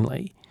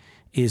finally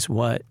is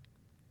what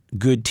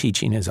good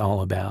teaching is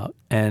all about.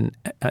 And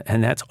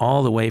that's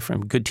all the way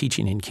from good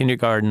teaching in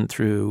kindergarten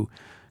through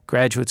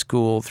graduate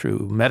school,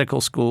 through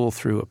medical school,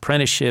 through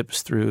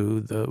apprenticeships,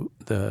 through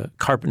the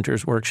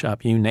carpenter's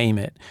workshop, you name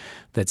it,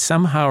 that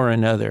somehow or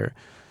another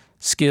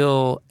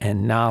skill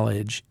and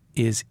knowledge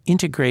is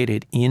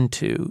integrated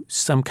into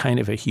some kind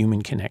of a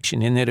human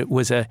connection, in that it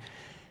was a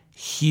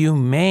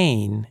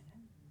humane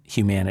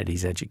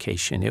humanities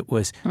education. It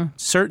was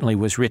certainly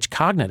was rich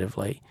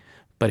cognitively,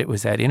 but it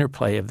was that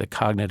interplay of the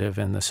cognitive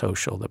and the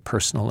social, the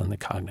personal and the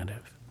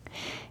cognitive.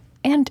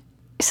 And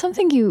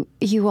something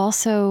you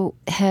also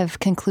have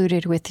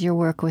concluded with your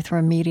work with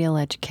remedial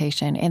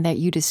education, and that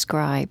you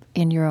describe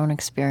in your own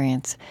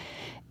experience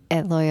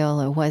at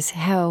Loyola, was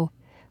how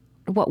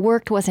what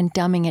worked wasn't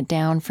dumbing it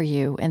down for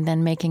you and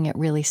then making it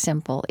really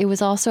simple. It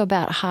was also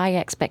about high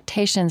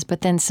expectations,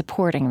 but then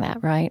supporting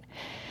that, right?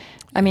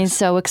 I mean,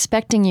 so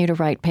expecting you to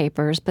write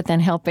papers, but then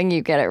helping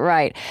you get it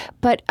right.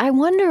 But I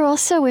wonder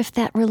also if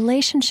that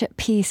relationship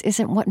piece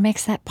isn't what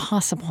makes that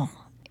possible.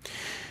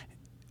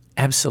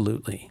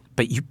 Absolutely.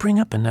 But you bring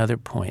up another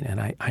point,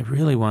 and I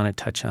really want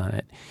to touch on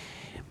it.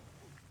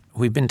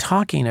 We've been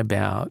talking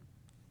about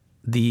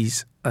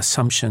these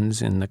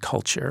assumptions in the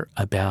culture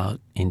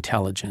about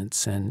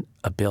intelligence and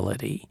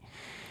ability.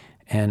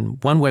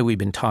 And one way we've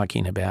been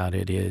talking about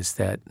it is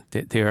that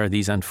there are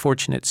these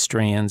unfortunate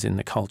strands in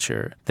the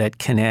culture that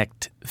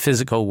connect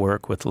physical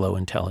work with low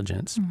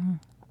intelligence. Mm-hmm.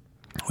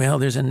 Well,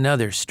 there's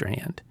another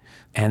strand.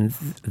 And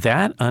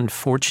that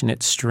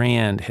unfortunate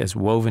strand has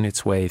woven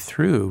its way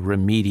through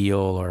remedial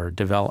or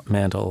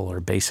developmental or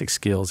basic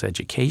skills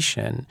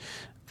education.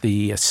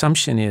 The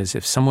assumption is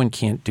if someone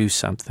can't do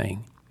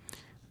something,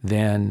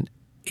 then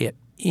it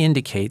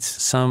indicates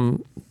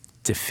some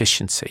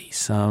deficiency,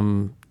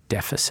 some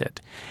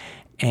deficit.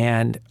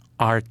 And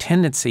our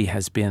tendency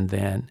has been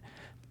then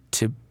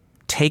to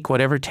take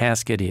whatever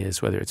task it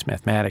is, whether it's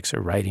mathematics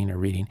or writing or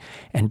reading,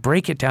 and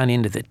break it down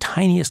into the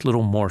tiniest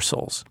little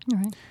morsels.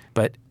 Right.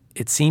 But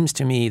it seems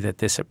to me that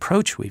this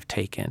approach we've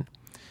taken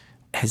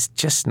has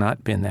just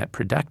not been that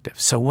productive.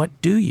 So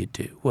what do you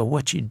do? Well,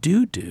 what you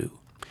do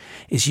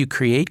is you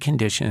create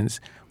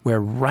conditions where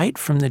right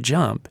from the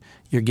jump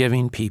you're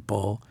giving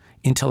people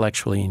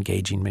intellectually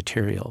engaging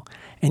material.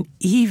 And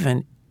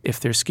even if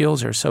their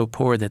skills are so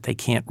poor that they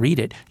can't read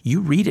it,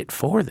 you read it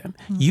for them.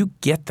 Mm-hmm. You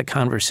get the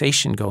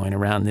conversation going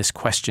around this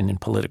question in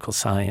political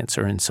science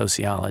or in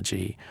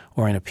sociology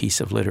or in a piece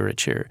of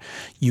literature.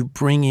 You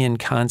bring in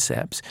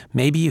concepts.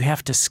 Maybe you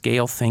have to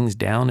scale things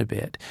down a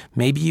bit.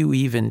 Maybe you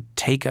even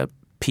take a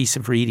piece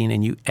of reading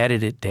and you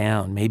edit it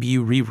down. Maybe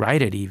you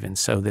rewrite it even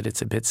so that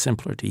it's a bit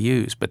simpler to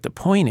use. But the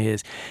point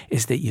is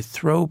that you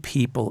throw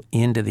people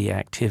into the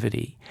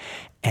activity,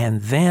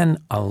 and then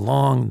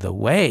along the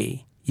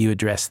way, you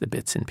address the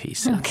bits and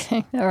pieces.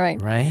 Okay, all right.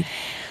 Right?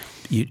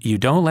 You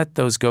don't let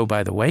those go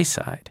by the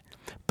wayside,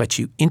 but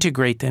you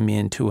integrate them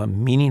into a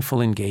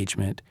meaningful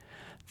engagement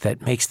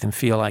that makes them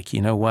feel like,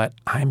 you know what,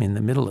 I'm in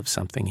the middle of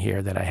something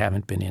here that I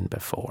haven't been in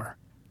before.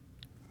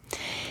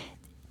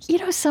 You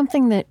know,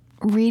 something that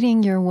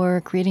reading your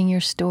work, reading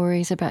your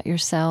stories about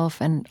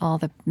yourself and all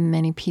the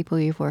many people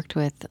you've worked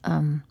with,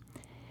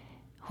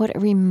 what it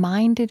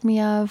reminded me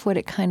of, what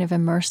it kind of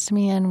immersed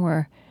me in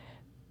were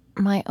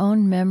my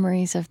own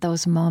memories of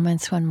those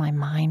moments when my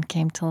mind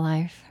came to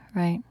life,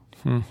 right?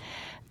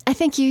 I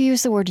think you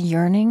use the word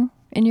yearning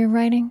in your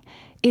writing.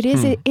 It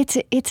is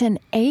it's an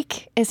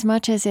ache as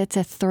much as it's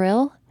a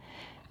thrill.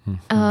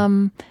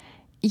 Mm-hmm.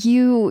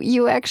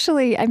 You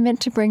actually, I meant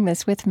to bring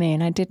this with me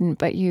and I didn't,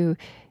 but you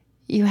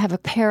have a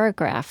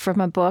paragraph from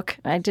a book.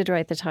 I did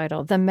write the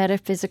title, The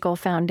Metaphysical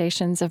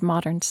Foundations of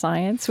Modern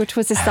Science, which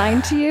was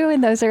assigned to you in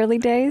those early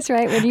days,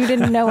 right, when you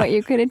didn't know what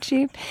you could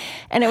achieve.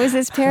 And it was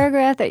this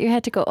paragraph that you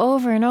had to go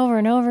over and over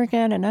and over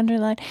again and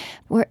underline,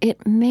 where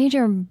it made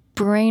your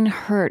brain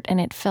hurt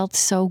and it felt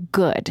so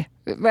good,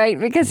 right,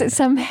 because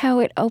somehow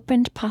it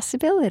opened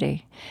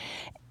possibility.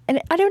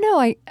 And I don't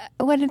know,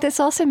 what this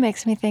also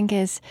makes me think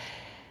is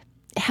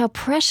how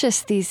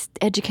precious these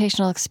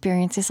educational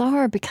experiences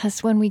are,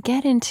 because when we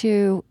get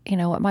into, you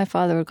know, what my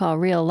father would call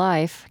real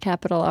life,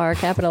 capital R,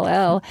 capital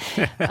L,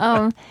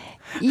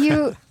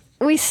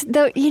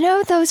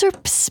 those are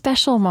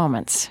special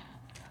moments.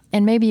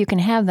 And maybe you can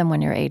have them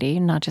when you're 80,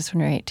 not just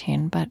when you're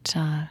 18. But,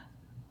 I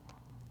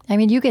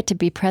mean, you get to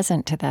be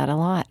present to that a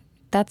lot.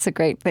 That's a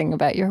great thing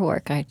about your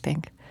work, I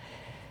think.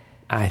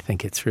 I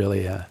think it's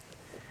really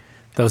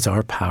those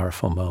are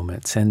powerful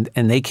moments, and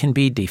they can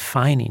be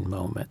defining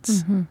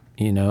moments. Mm-hmm.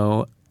 You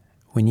know,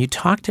 when you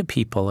talk to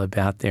people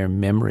about their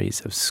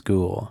memories of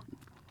school,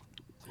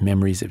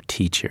 memories of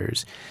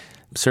teachers,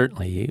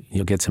 certainly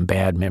you'll get some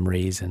bad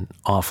memories and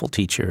awful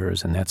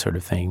teachers and that sort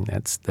of thing.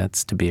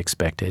 That's to be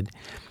expected.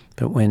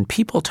 But when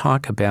people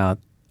talk about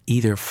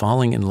either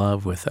falling in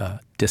love with a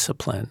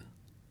discipline,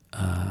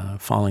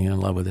 falling in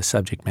love with a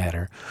subject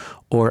matter,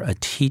 or a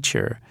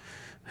teacher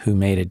who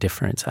made a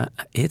difference,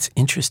 it's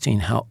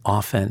interesting how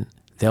often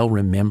they'll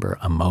remember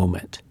a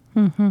moment.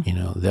 Mm-hmm. You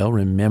know, they'll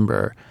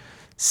remember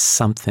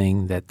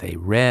something that they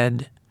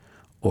read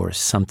or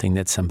something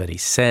that somebody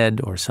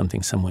said or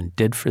something someone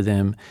did for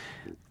them.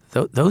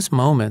 Those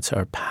moments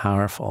are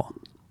powerful.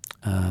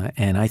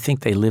 And I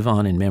think they live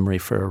on in memory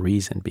for a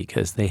reason,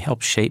 because they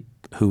help shape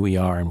who we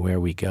are and where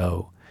we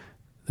go.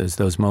 There's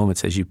those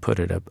moments, as you put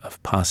it,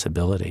 of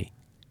possibility.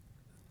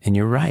 And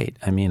you're right.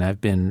 I mean,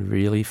 I've been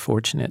really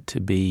fortunate to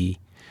be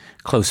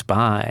close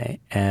by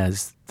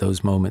as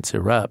those moments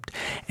erupt.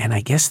 And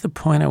I guess the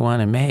point I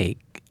want to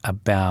make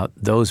about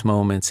those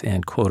moments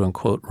and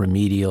quote-unquote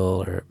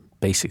remedial or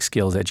basic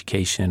skills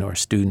education or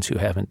students who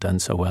haven't done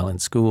so well in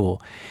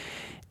school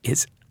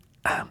is,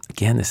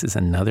 again, this is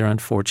another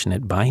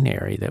unfortunate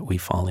binary that we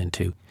fall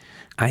into.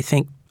 I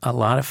think a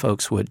lot of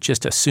folks would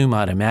just assume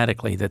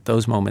automatically that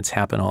those moments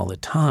happen all the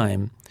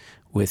time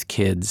with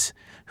kids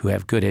who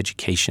have good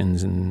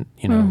educations and,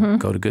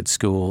 go to good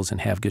schools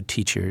and have good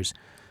teachers.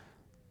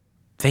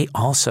 They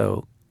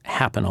also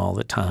happen all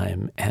the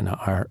time and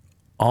are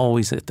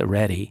always at the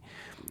ready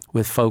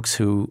with folks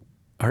who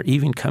are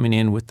even coming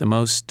in with the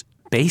most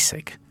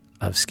basic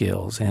of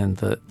skills and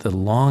the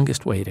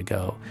longest way to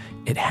go.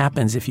 It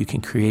happens if you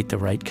can create the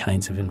right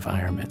kinds of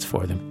environments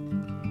for them.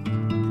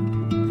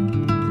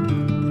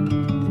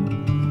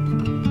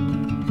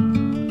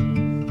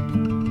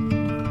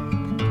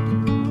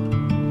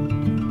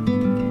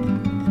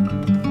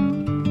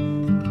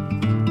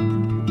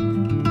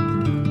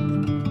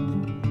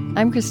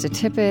 I'm Krista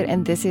Tippett,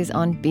 and this is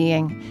On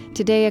Being.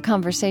 Today, a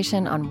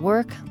conversation on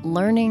work,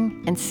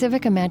 learning, and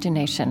civic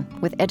imagination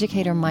with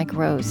educator Mike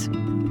Rose.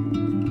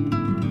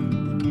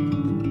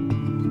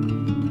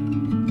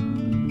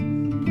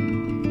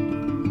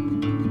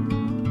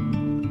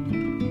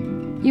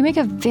 You make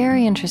a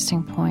very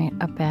interesting point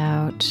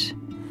about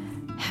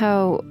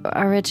how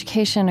our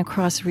education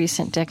across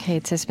recent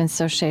decades has been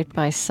so shaped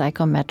by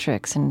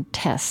psychometrics and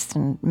tests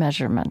and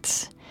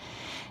measurements.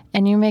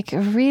 And you make a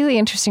really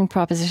interesting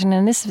proposition,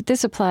 and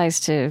this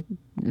applies to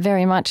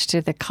very much to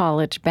the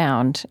college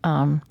bound,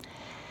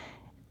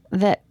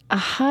 that a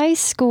high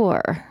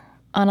score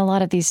on a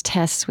lot of these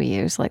tests we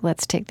use, like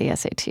let's take the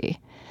SAT,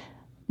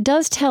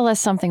 does tell us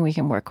something we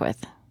can work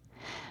with.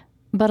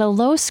 But a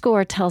low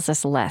score tells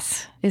us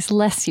less, is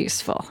less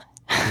useful.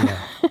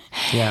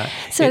 Yeah.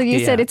 So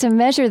you said it's a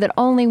measure that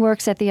only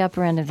works at the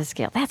upper end of the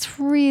scale. That's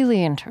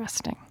really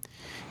interesting.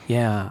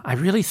 Yeah, I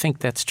really think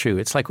that's true.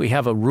 It's like we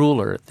have a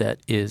ruler that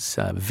is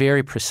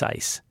very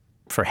precise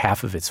for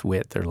half of its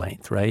width or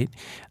length, right?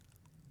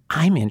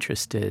 I'm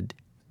interested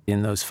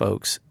in those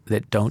folks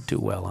that don't do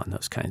well on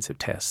those kinds of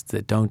tests,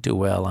 that don't do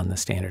well on the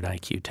standard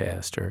IQ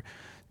test or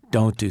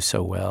don't do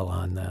so well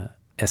on the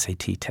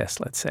SAT test,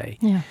 let's say.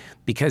 Yeah.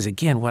 Because,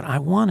 again, what I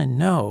want to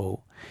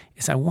know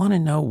is I want to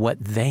know what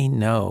they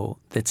know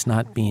that's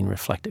not being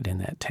reflected in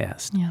that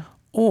test. Yeah.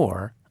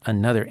 Or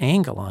another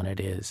angle on it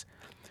is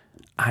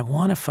I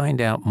want to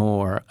find out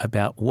more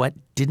about what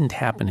didn't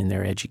happen in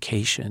their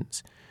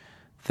educations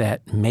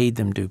that made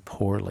them do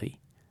poorly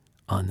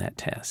on that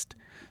test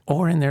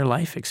or in their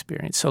life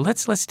experience. So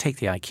let's take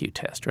the IQ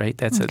test, right?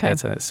 That's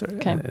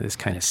this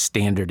kind of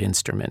standard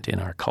instrument in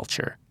our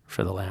culture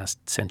for the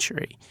last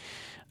century.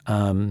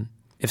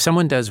 If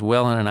someone does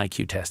well on an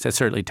IQ test, that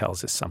certainly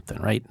tells us something,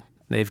 right?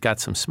 They've got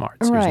some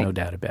smarts. Right. There's no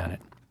doubt about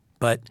it.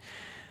 But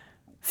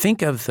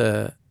think of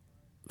the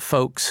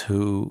folks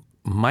who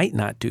might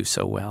not do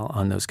so well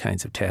on those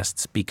kinds of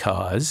tests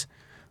because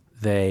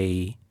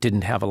they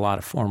didn't have a lot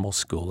of formal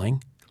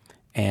schooling.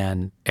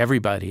 And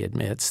everybody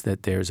admits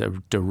that there's a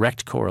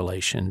direct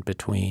correlation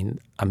between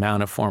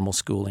amount of formal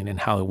schooling and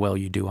how well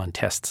you do on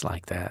tests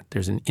like that.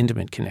 There's an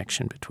intimate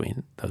connection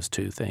between those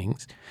two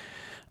things.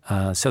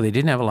 So they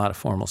didn't have a lot of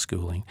formal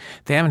schooling.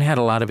 They haven't had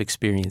a lot of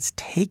experience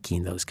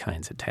taking those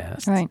kinds of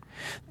tests. Right.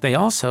 They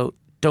also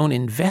don't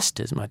invest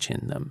as much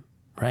in them,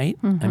 right?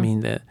 Mm-hmm. I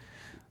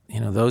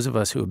mean, those of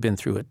us who have been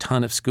through a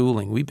ton of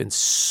schooling, we've been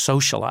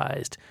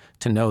socialized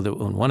to know that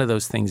when one of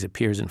those things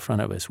appears in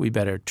front of us, we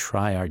better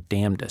try our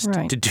damnedest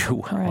to do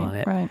well on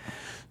it. Right.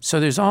 So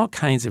there's all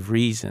kinds of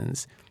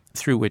reasons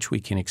through which we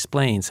can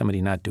explain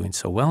somebody not doing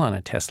so well on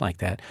a test like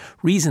that,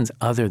 reasons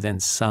other than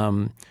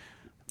some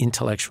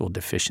intellectual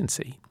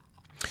deficiency.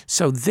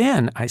 So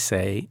then I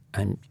say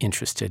I'm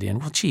interested in,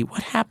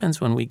 what happens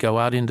when we go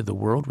out into the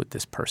world with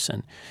this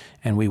person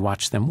and we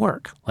watch them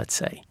work, let's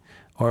say,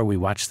 or we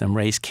watch them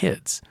raise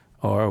kids,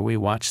 or we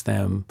watch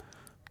them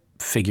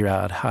figure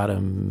out how to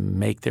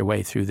make their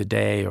way through the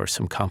day or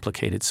some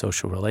complicated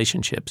social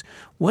relationships.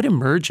 What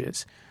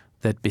emerges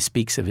that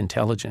bespeaks of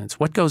intelligence?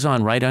 What goes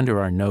on right under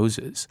our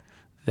noses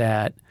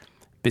that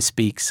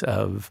bespeaks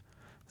of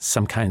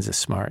some kinds of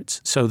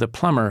smarts? So the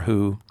plumber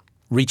who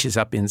reaches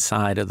up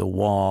inside of the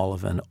wall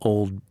of an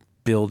old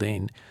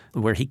building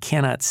where he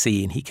cannot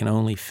see and he can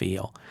only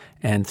feel.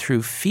 And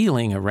through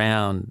feeling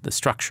around the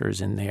structures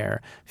in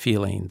there,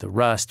 feeling the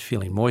rust,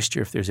 feeling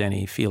moisture if there's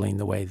any, feeling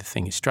the way the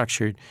thing is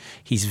structured,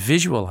 he's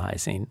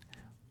visualizing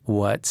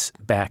what's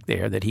back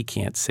there that he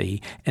can't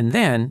see, and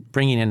then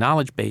bringing a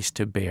knowledge base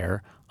to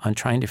bear on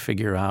trying to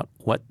figure out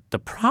what the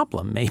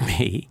problem may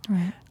be.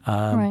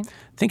 Right.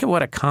 Think of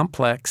what a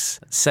complex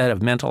set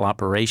of mental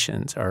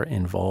operations are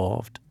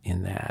involved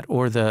in that.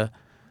 Or the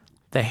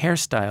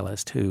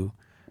hairstylist who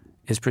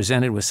is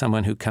presented with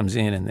someone who comes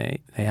in and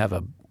they have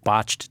a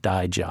botched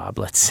dye job,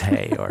 let's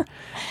say, or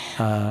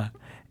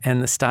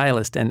and the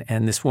stylist,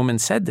 and this woman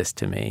said this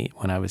to me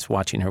when I was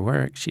watching her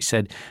work. She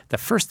said, the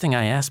first thing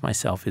I asked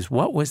myself is,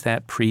 what was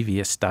that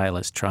previous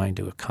stylist trying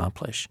to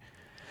accomplish?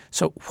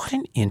 So what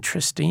an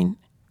interesting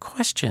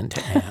question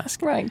to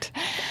ask. Right.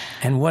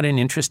 And what an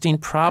interesting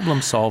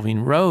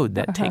problem-solving road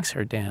that takes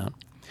her down.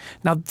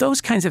 Now,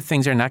 those kinds of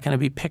things are not going to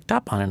be picked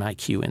up on an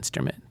IQ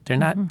instrument. They're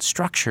not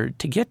structured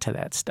to get to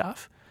that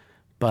stuff.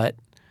 But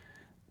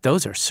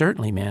those are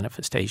certainly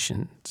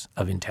manifestations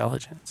of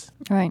intelligence.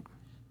 Right.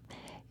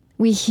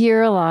 We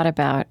hear a lot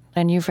about,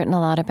 and you've written a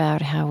lot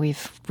about, how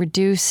we've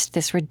reduced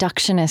this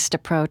reductionist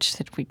approach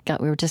that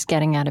we were just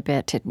getting at a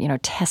bit to,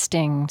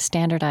 testing,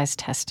 standardized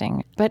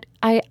testing. But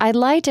I'd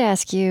like to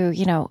ask you,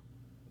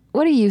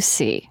 what do you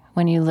see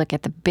when you look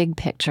at the big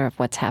picture of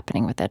what's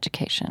happening with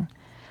education?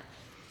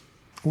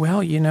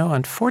 Well,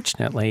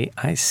 unfortunately,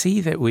 I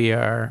see that we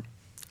are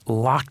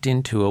locked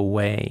into a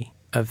way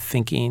of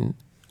thinking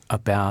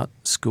about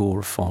school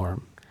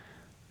reform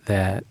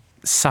that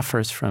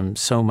suffers from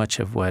so much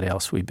of what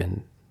else we've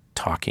been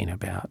talking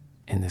about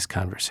in this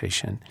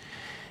conversation.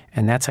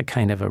 And that's a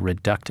kind of a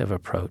reductive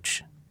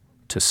approach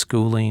to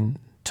schooling,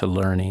 to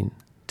learning,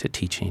 to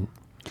teaching.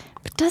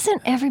 But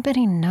doesn't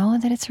everybody know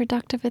that it's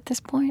reductive at this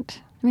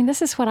point? I mean,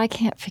 this is what I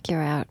can't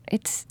figure out.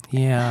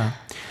 Yeah.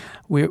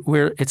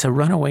 It's a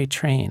runaway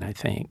train, I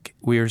think.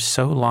 We're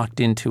so locked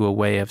into a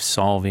way of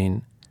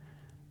solving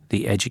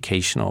the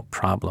educational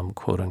problem,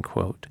 quote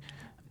unquote.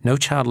 No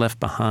Child Left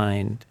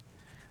Behind,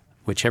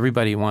 which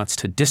everybody wants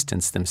to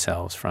distance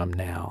themselves from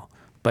now,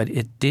 but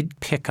it did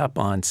pick up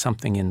on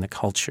something in the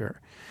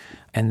culture,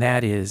 and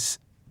that is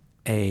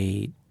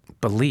a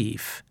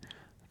belief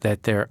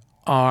that there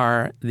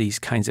are these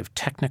kinds of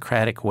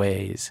technocratic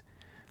ways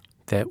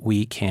that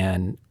we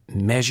can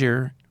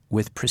measure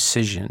with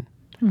precision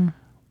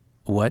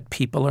what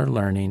people are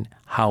learning,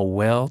 how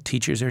well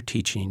teachers are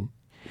teaching,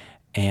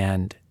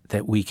 and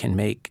that we can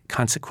make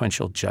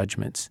consequential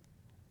judgments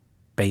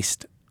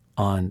based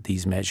on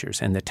these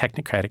measures. And the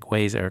technocratic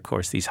ways are, of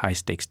course, these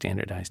high-stakes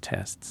standardized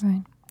tests.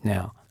 Right.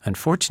 Now,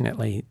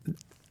 unfortunately,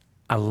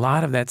 a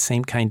lot of that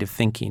same kind of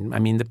thinking,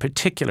 the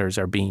particulars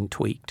are being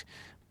tweaked,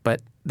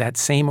 but that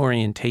same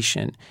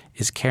orientation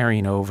is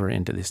carrying over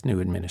into this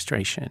new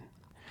administration.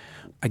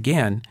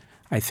 Again,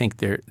 I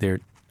think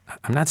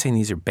I'm not saying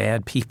these are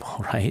bad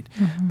people, right?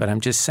 Mm-hmm. But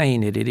I'm just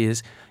saying it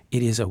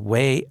is a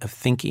way of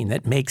thinking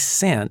that makes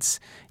sense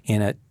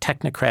in a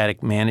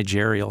technocratic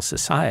managerial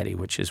society,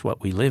 which is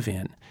what we live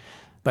in.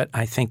 But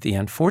I think the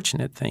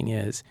unfortunate thing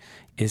is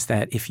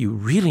that if you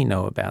really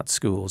know about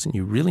schools and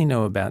you really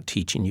know about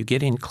teaching, you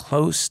get in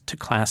close to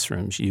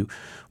classrooms, you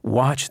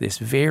watch this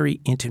very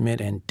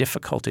intimate and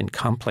difficult and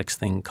complex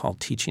thing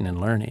called teaching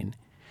and learning,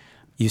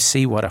 you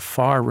see what a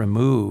far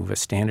remove a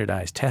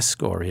standardized test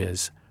score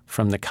is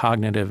from the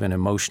cognitive and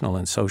emotional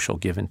and social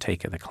give and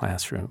take of the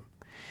classroom.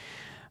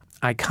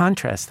 I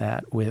contrast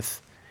that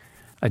with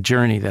a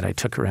journey that I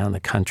took around the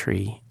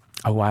country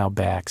a while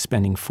back,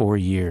 spending 4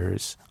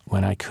 years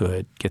when I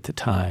could get the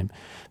time,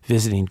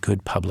 visiting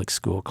good public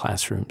school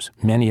classrooms,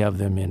 many of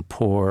them in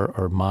poor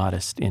or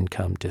modest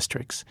income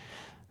districts,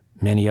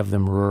 many of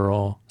them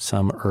rural,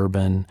 some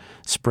urban,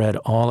 spread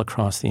all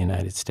across the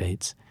United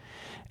States.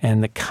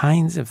 And the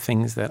kinds of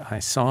things that I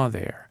saw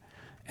there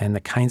and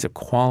the kinds of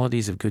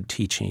qualities of good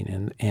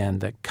teaching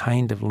and the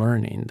kind of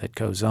learning that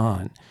goes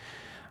on,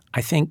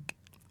 I think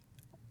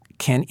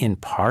can in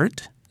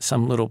part,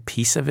 some little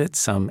piece of it,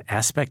 some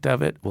aspect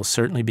of it will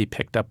certainly be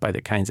picked up by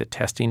the kinds of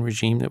testing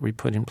regime that we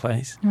put in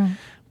place,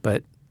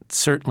 but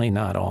certainly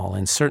not all,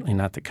 and certainly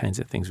not the kinds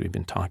of things we've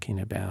been talking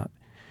about.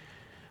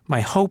 My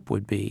hope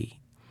would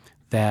be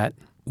that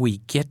we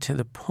get to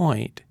the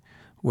point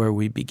where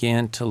we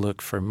begin to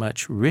look for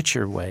much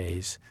richer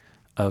ways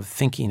of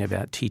thinking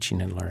about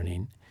teaching and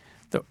learning,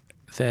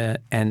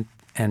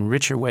 and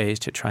richer ways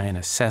to try and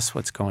assess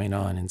what's going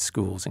on in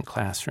schools and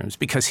classrooms.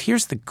 Because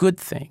here's the good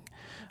thing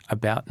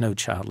about No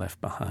Child Left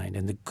Behind,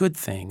 and the good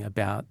thing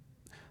about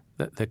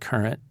the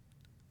current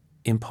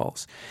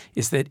impulse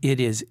is that it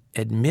is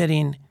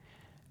admitting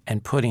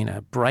and putting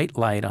a bright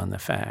light on the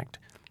fact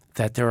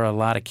that there are a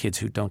lot of kids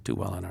who don't do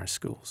well in our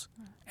schools.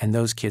 And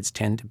those kids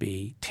tend to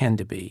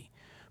be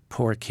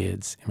poor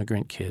kids,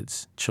 immigrant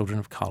kids, children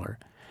of color,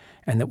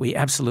 and that we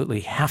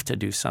absolutely have to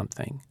do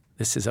something.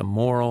 This is a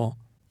moral,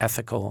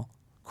 ethical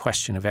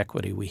question of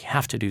equity. We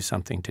have to do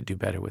something to do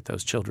better with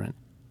those children.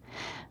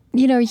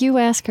 You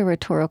ask a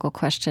rhetorical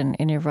question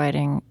in your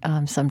writing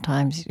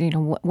sometimes.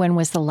 When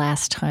was the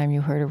last time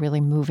you heard a really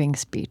moving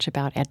speech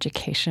about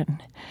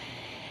education?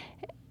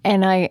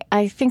 And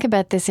I think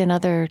about this in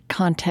other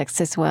contexts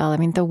as well.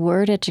 The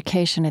word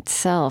education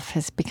itself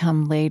has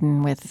become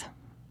laden with...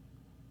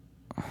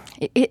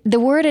 the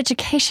word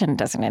education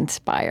doesn't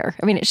inspire.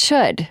 It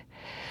should.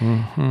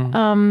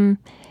 Mm-hmm.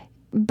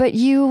 But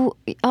you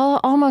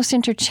almost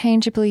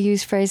interchangeably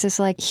use phrases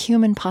like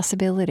human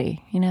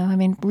possibility.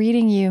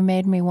 Reading you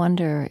made me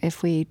wonder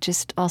if we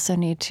just also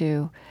need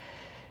to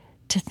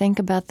think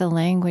about the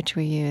language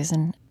we use.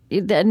 And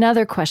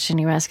another question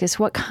you ask is,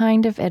 what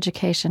kind of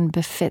education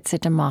befits a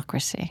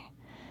democracy?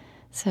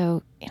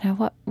 So,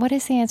 what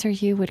is the answer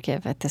you would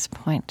give at this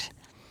point?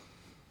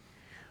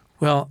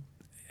 Well,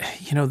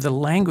 the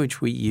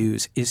language we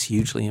use is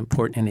hugely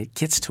important, and it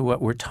gets to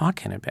what we're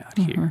talking about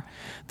here.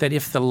 That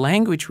if the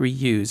language we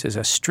use is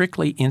a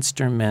strictly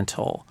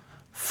instrumental,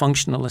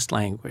 functionalist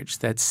language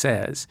that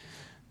says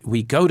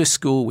we go to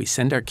school, we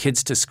send our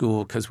kids to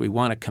school because we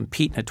want to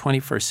compete in a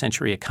 21st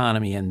century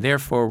economy, and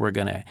therefore we're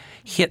going to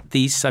hit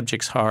these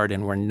subjects hard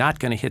and we're not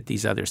going to hit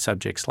these other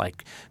subjects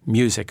like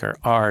music or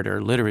art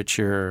or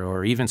literature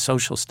or even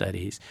social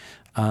studies.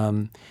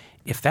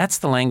 If that's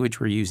the language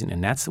we're using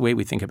and that's the way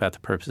we think about the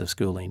purpose of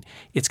schooling,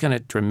 it's going to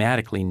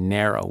dramatically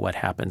narrow what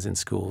happens in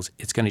schools.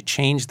 It's going to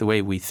change the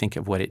way we think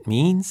of what it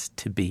means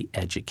to be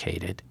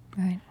educated.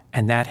 Right.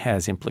 And that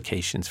has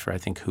implications for, I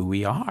think, who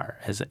we are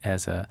as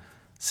a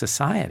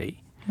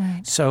society.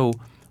 Right. So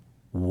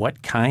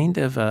what kind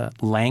of a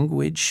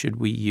language should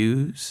we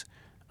use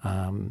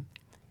in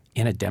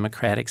a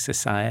democratic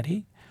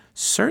society?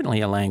 Certainly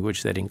a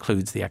language that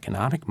includes the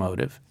economic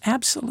motive.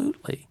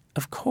 Absolutely,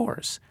 of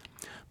course.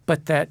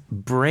 But that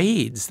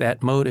braids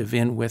that motive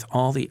in with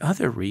all the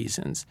other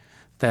reasons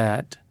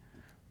that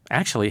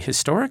actually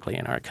historically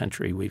in our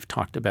country we've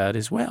talked about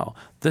as well.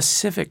 The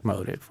civic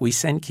motive. We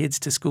send kids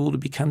to school to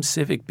become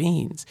civic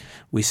beings.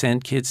 We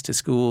send kids to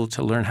school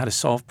to learn how to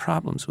solve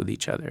problems with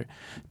each other.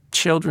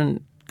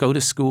 Children go to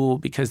school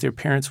because their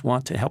parents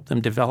want to help them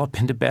develop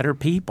into better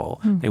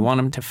people. They want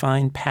them to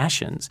find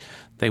passions.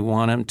 They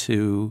want them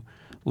to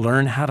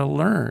learn how to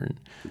learn.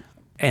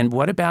 And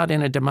what about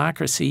in a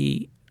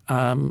democracy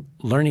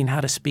learning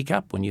how to speak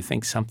up when you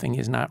think something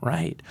is not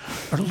right,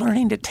 or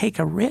learning to take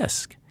a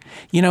risk?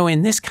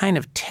 In this kind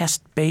of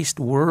test-based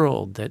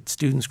world that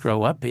students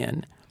grow up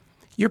in,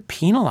 you're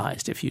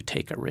penalized if you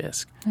take a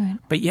risk. Right.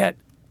 But yet,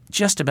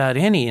 just about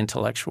any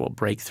intellectual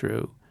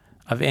breakthrough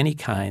of any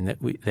kind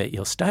that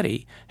you'll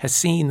study has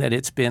seen that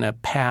it's been a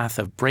path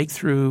of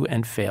breakthrough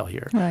and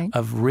failure, right,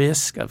 of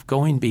risk, of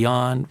going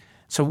beyond.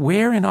 So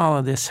where in all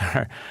of this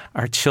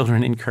are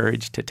children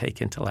encouraged to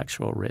take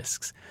intellectual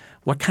risks?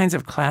 What kinds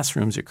of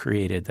classrooms are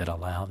created that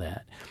allow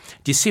that?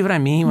 Do you see what I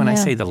mean when I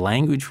say the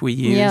language we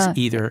use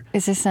either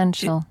is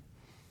essential?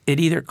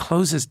 It either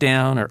closes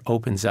down or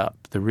opens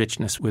up the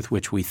richness with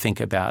which we think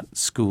about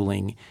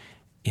schooling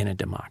in a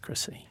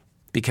democracy.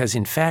 Because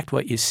in fact,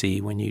 what you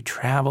see when you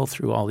travel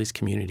through all these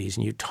communities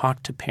and you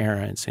talk to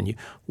parents and you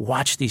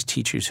watch these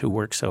teachers who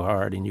work so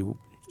hard and you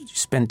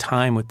spend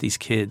time with these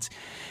kids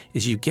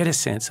is you get a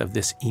sense of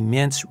this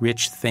immense,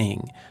 rich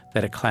thing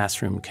that a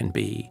classroom can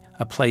be,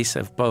 a place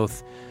of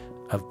both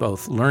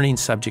learning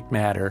subject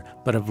matter,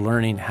 but of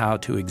learning how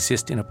to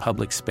exist in a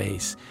public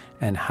space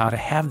and how to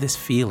have this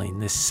feeling,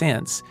 this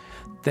sense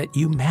that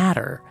you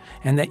matter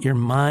and that your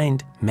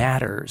mind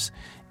matters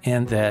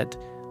and that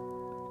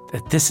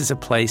this is a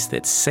place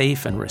that's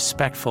safe and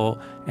respectful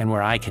and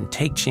where I can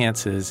take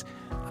chances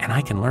and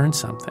I can learn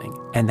something.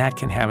 And that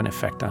can have an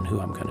effect on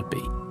who I'm going to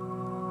be.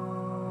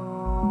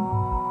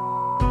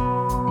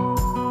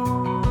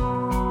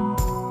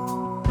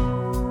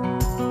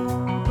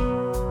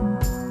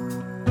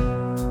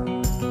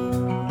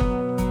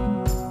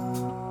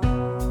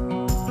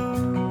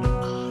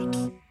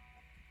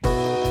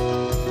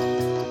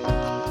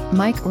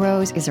 Mike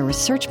Rose is a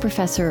research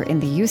professor in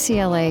the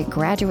UCLA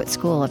Graduate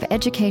School of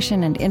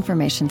Education and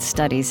Information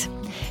Studies.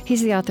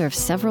 He's the author of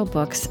several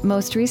books,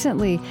 most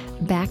recently,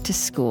 Back to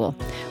School: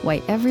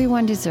 Why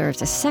Everyone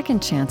Deserves a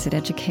Second Chance at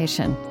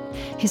Education.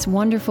 His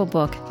wonderful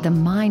book, The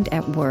Mind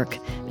at Work,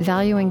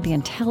 Valuing the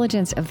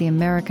Intelligence of the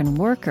American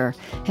Worker,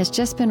 has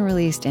just been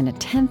released in a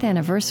 10th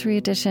anniversary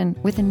edition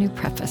with a new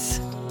preface.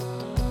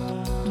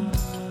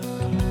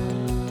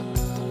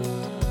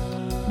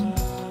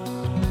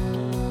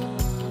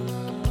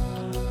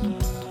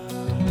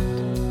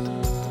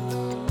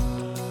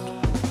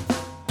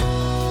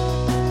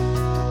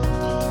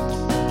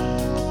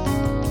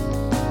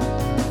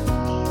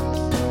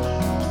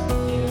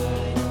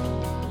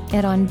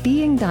 At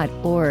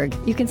onbeing.org,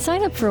 you can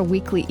sign up for a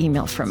weekly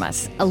email from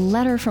us, a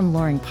letter from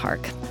Loring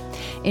Park.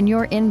 In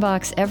your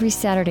inbox every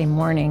Saturday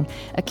morning,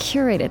 a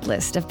curated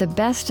list of the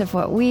best of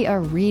what we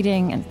are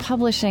reading and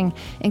publishing,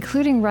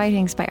 including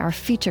writings by our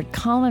featured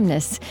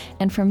columnists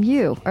and from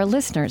you, our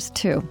listeners,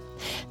 too.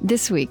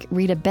 This week,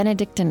 read a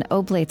Benedictine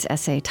Oblate's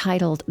essay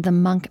titled The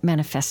Monk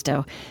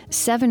Manifesto: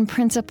 7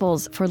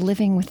 Principles for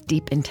Living with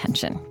Deep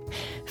Intention.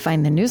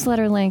 Find the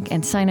newsletter link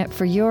and sign up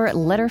for your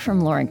letter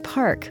from Loring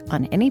Park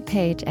on any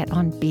page at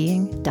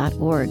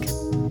onbeing.org.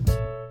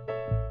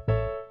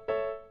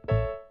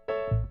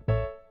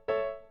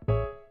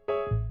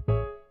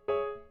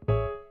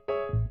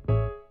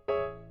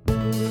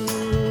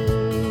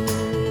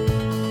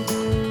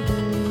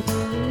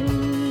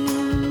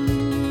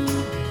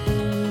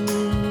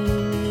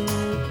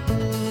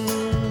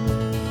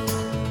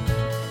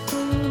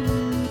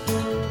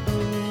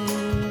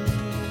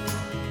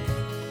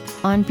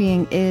 On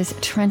Being is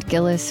Trent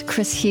Gilliss,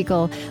 Chris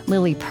Heagle,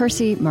 Lily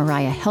Percy,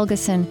 Mariah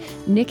Helgeson,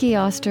 Nikki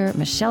Oster,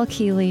 Michelle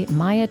Keeley,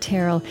 Maya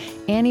Terrell,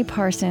 Annie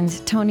Parsons,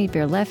 Tony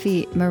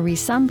Birleffi, Marie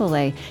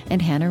Sambole, and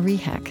Hannah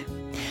Rehak.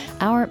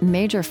 Our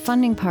major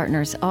funding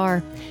partners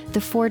are the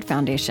Ford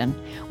Foundation,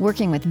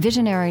 working with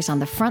visionaries on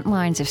the front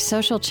lines of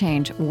social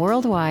change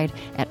worldwide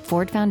at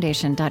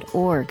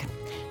fordfoundation.org.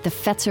 The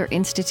Fetzer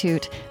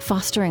Institute,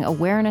 fostering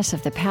awareness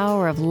of the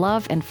power of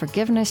love and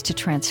forgiveness to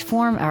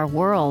transform our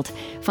world.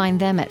 Find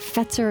them at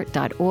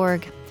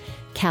fetzer.org.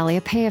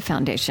 Calliopeia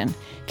Foundation,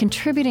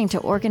 contributing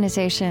to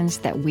organizations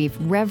that weave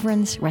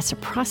reverence,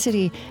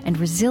 reciprocity, and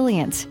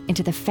resilience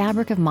into the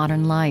fabric of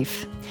modern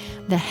life.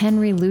 The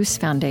Henry Luce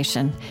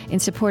Foundation, in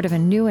support of a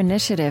new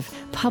initiative,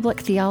 Public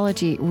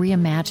Theology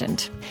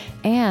Reimagined.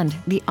 And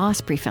the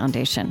Osprey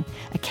Foundation,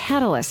 a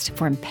catalyst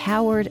for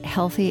empowered,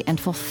 healthy, and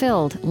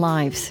fulfilled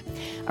lives.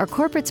 Our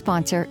corporate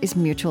sponsor is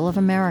Mutual of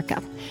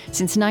America.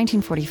 Since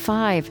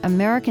 1945,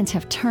 Americans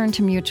have turned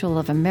to Mutual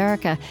of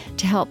America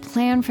to help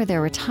plan for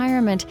their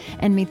retirement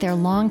and meet their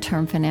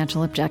long-term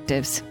financial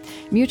objectives.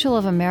 Mutual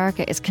of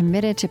America is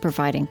committed to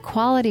providing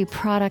quality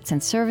products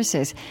and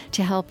services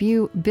to help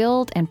you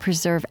build and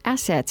preserve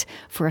assets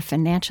for a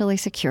financially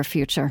secure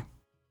future.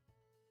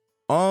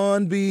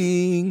 On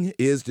Being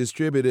is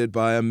distributed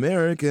by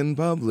American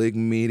Public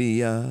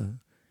Media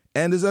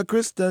and is a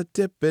Krista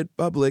Tippett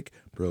Public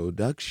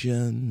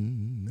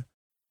production.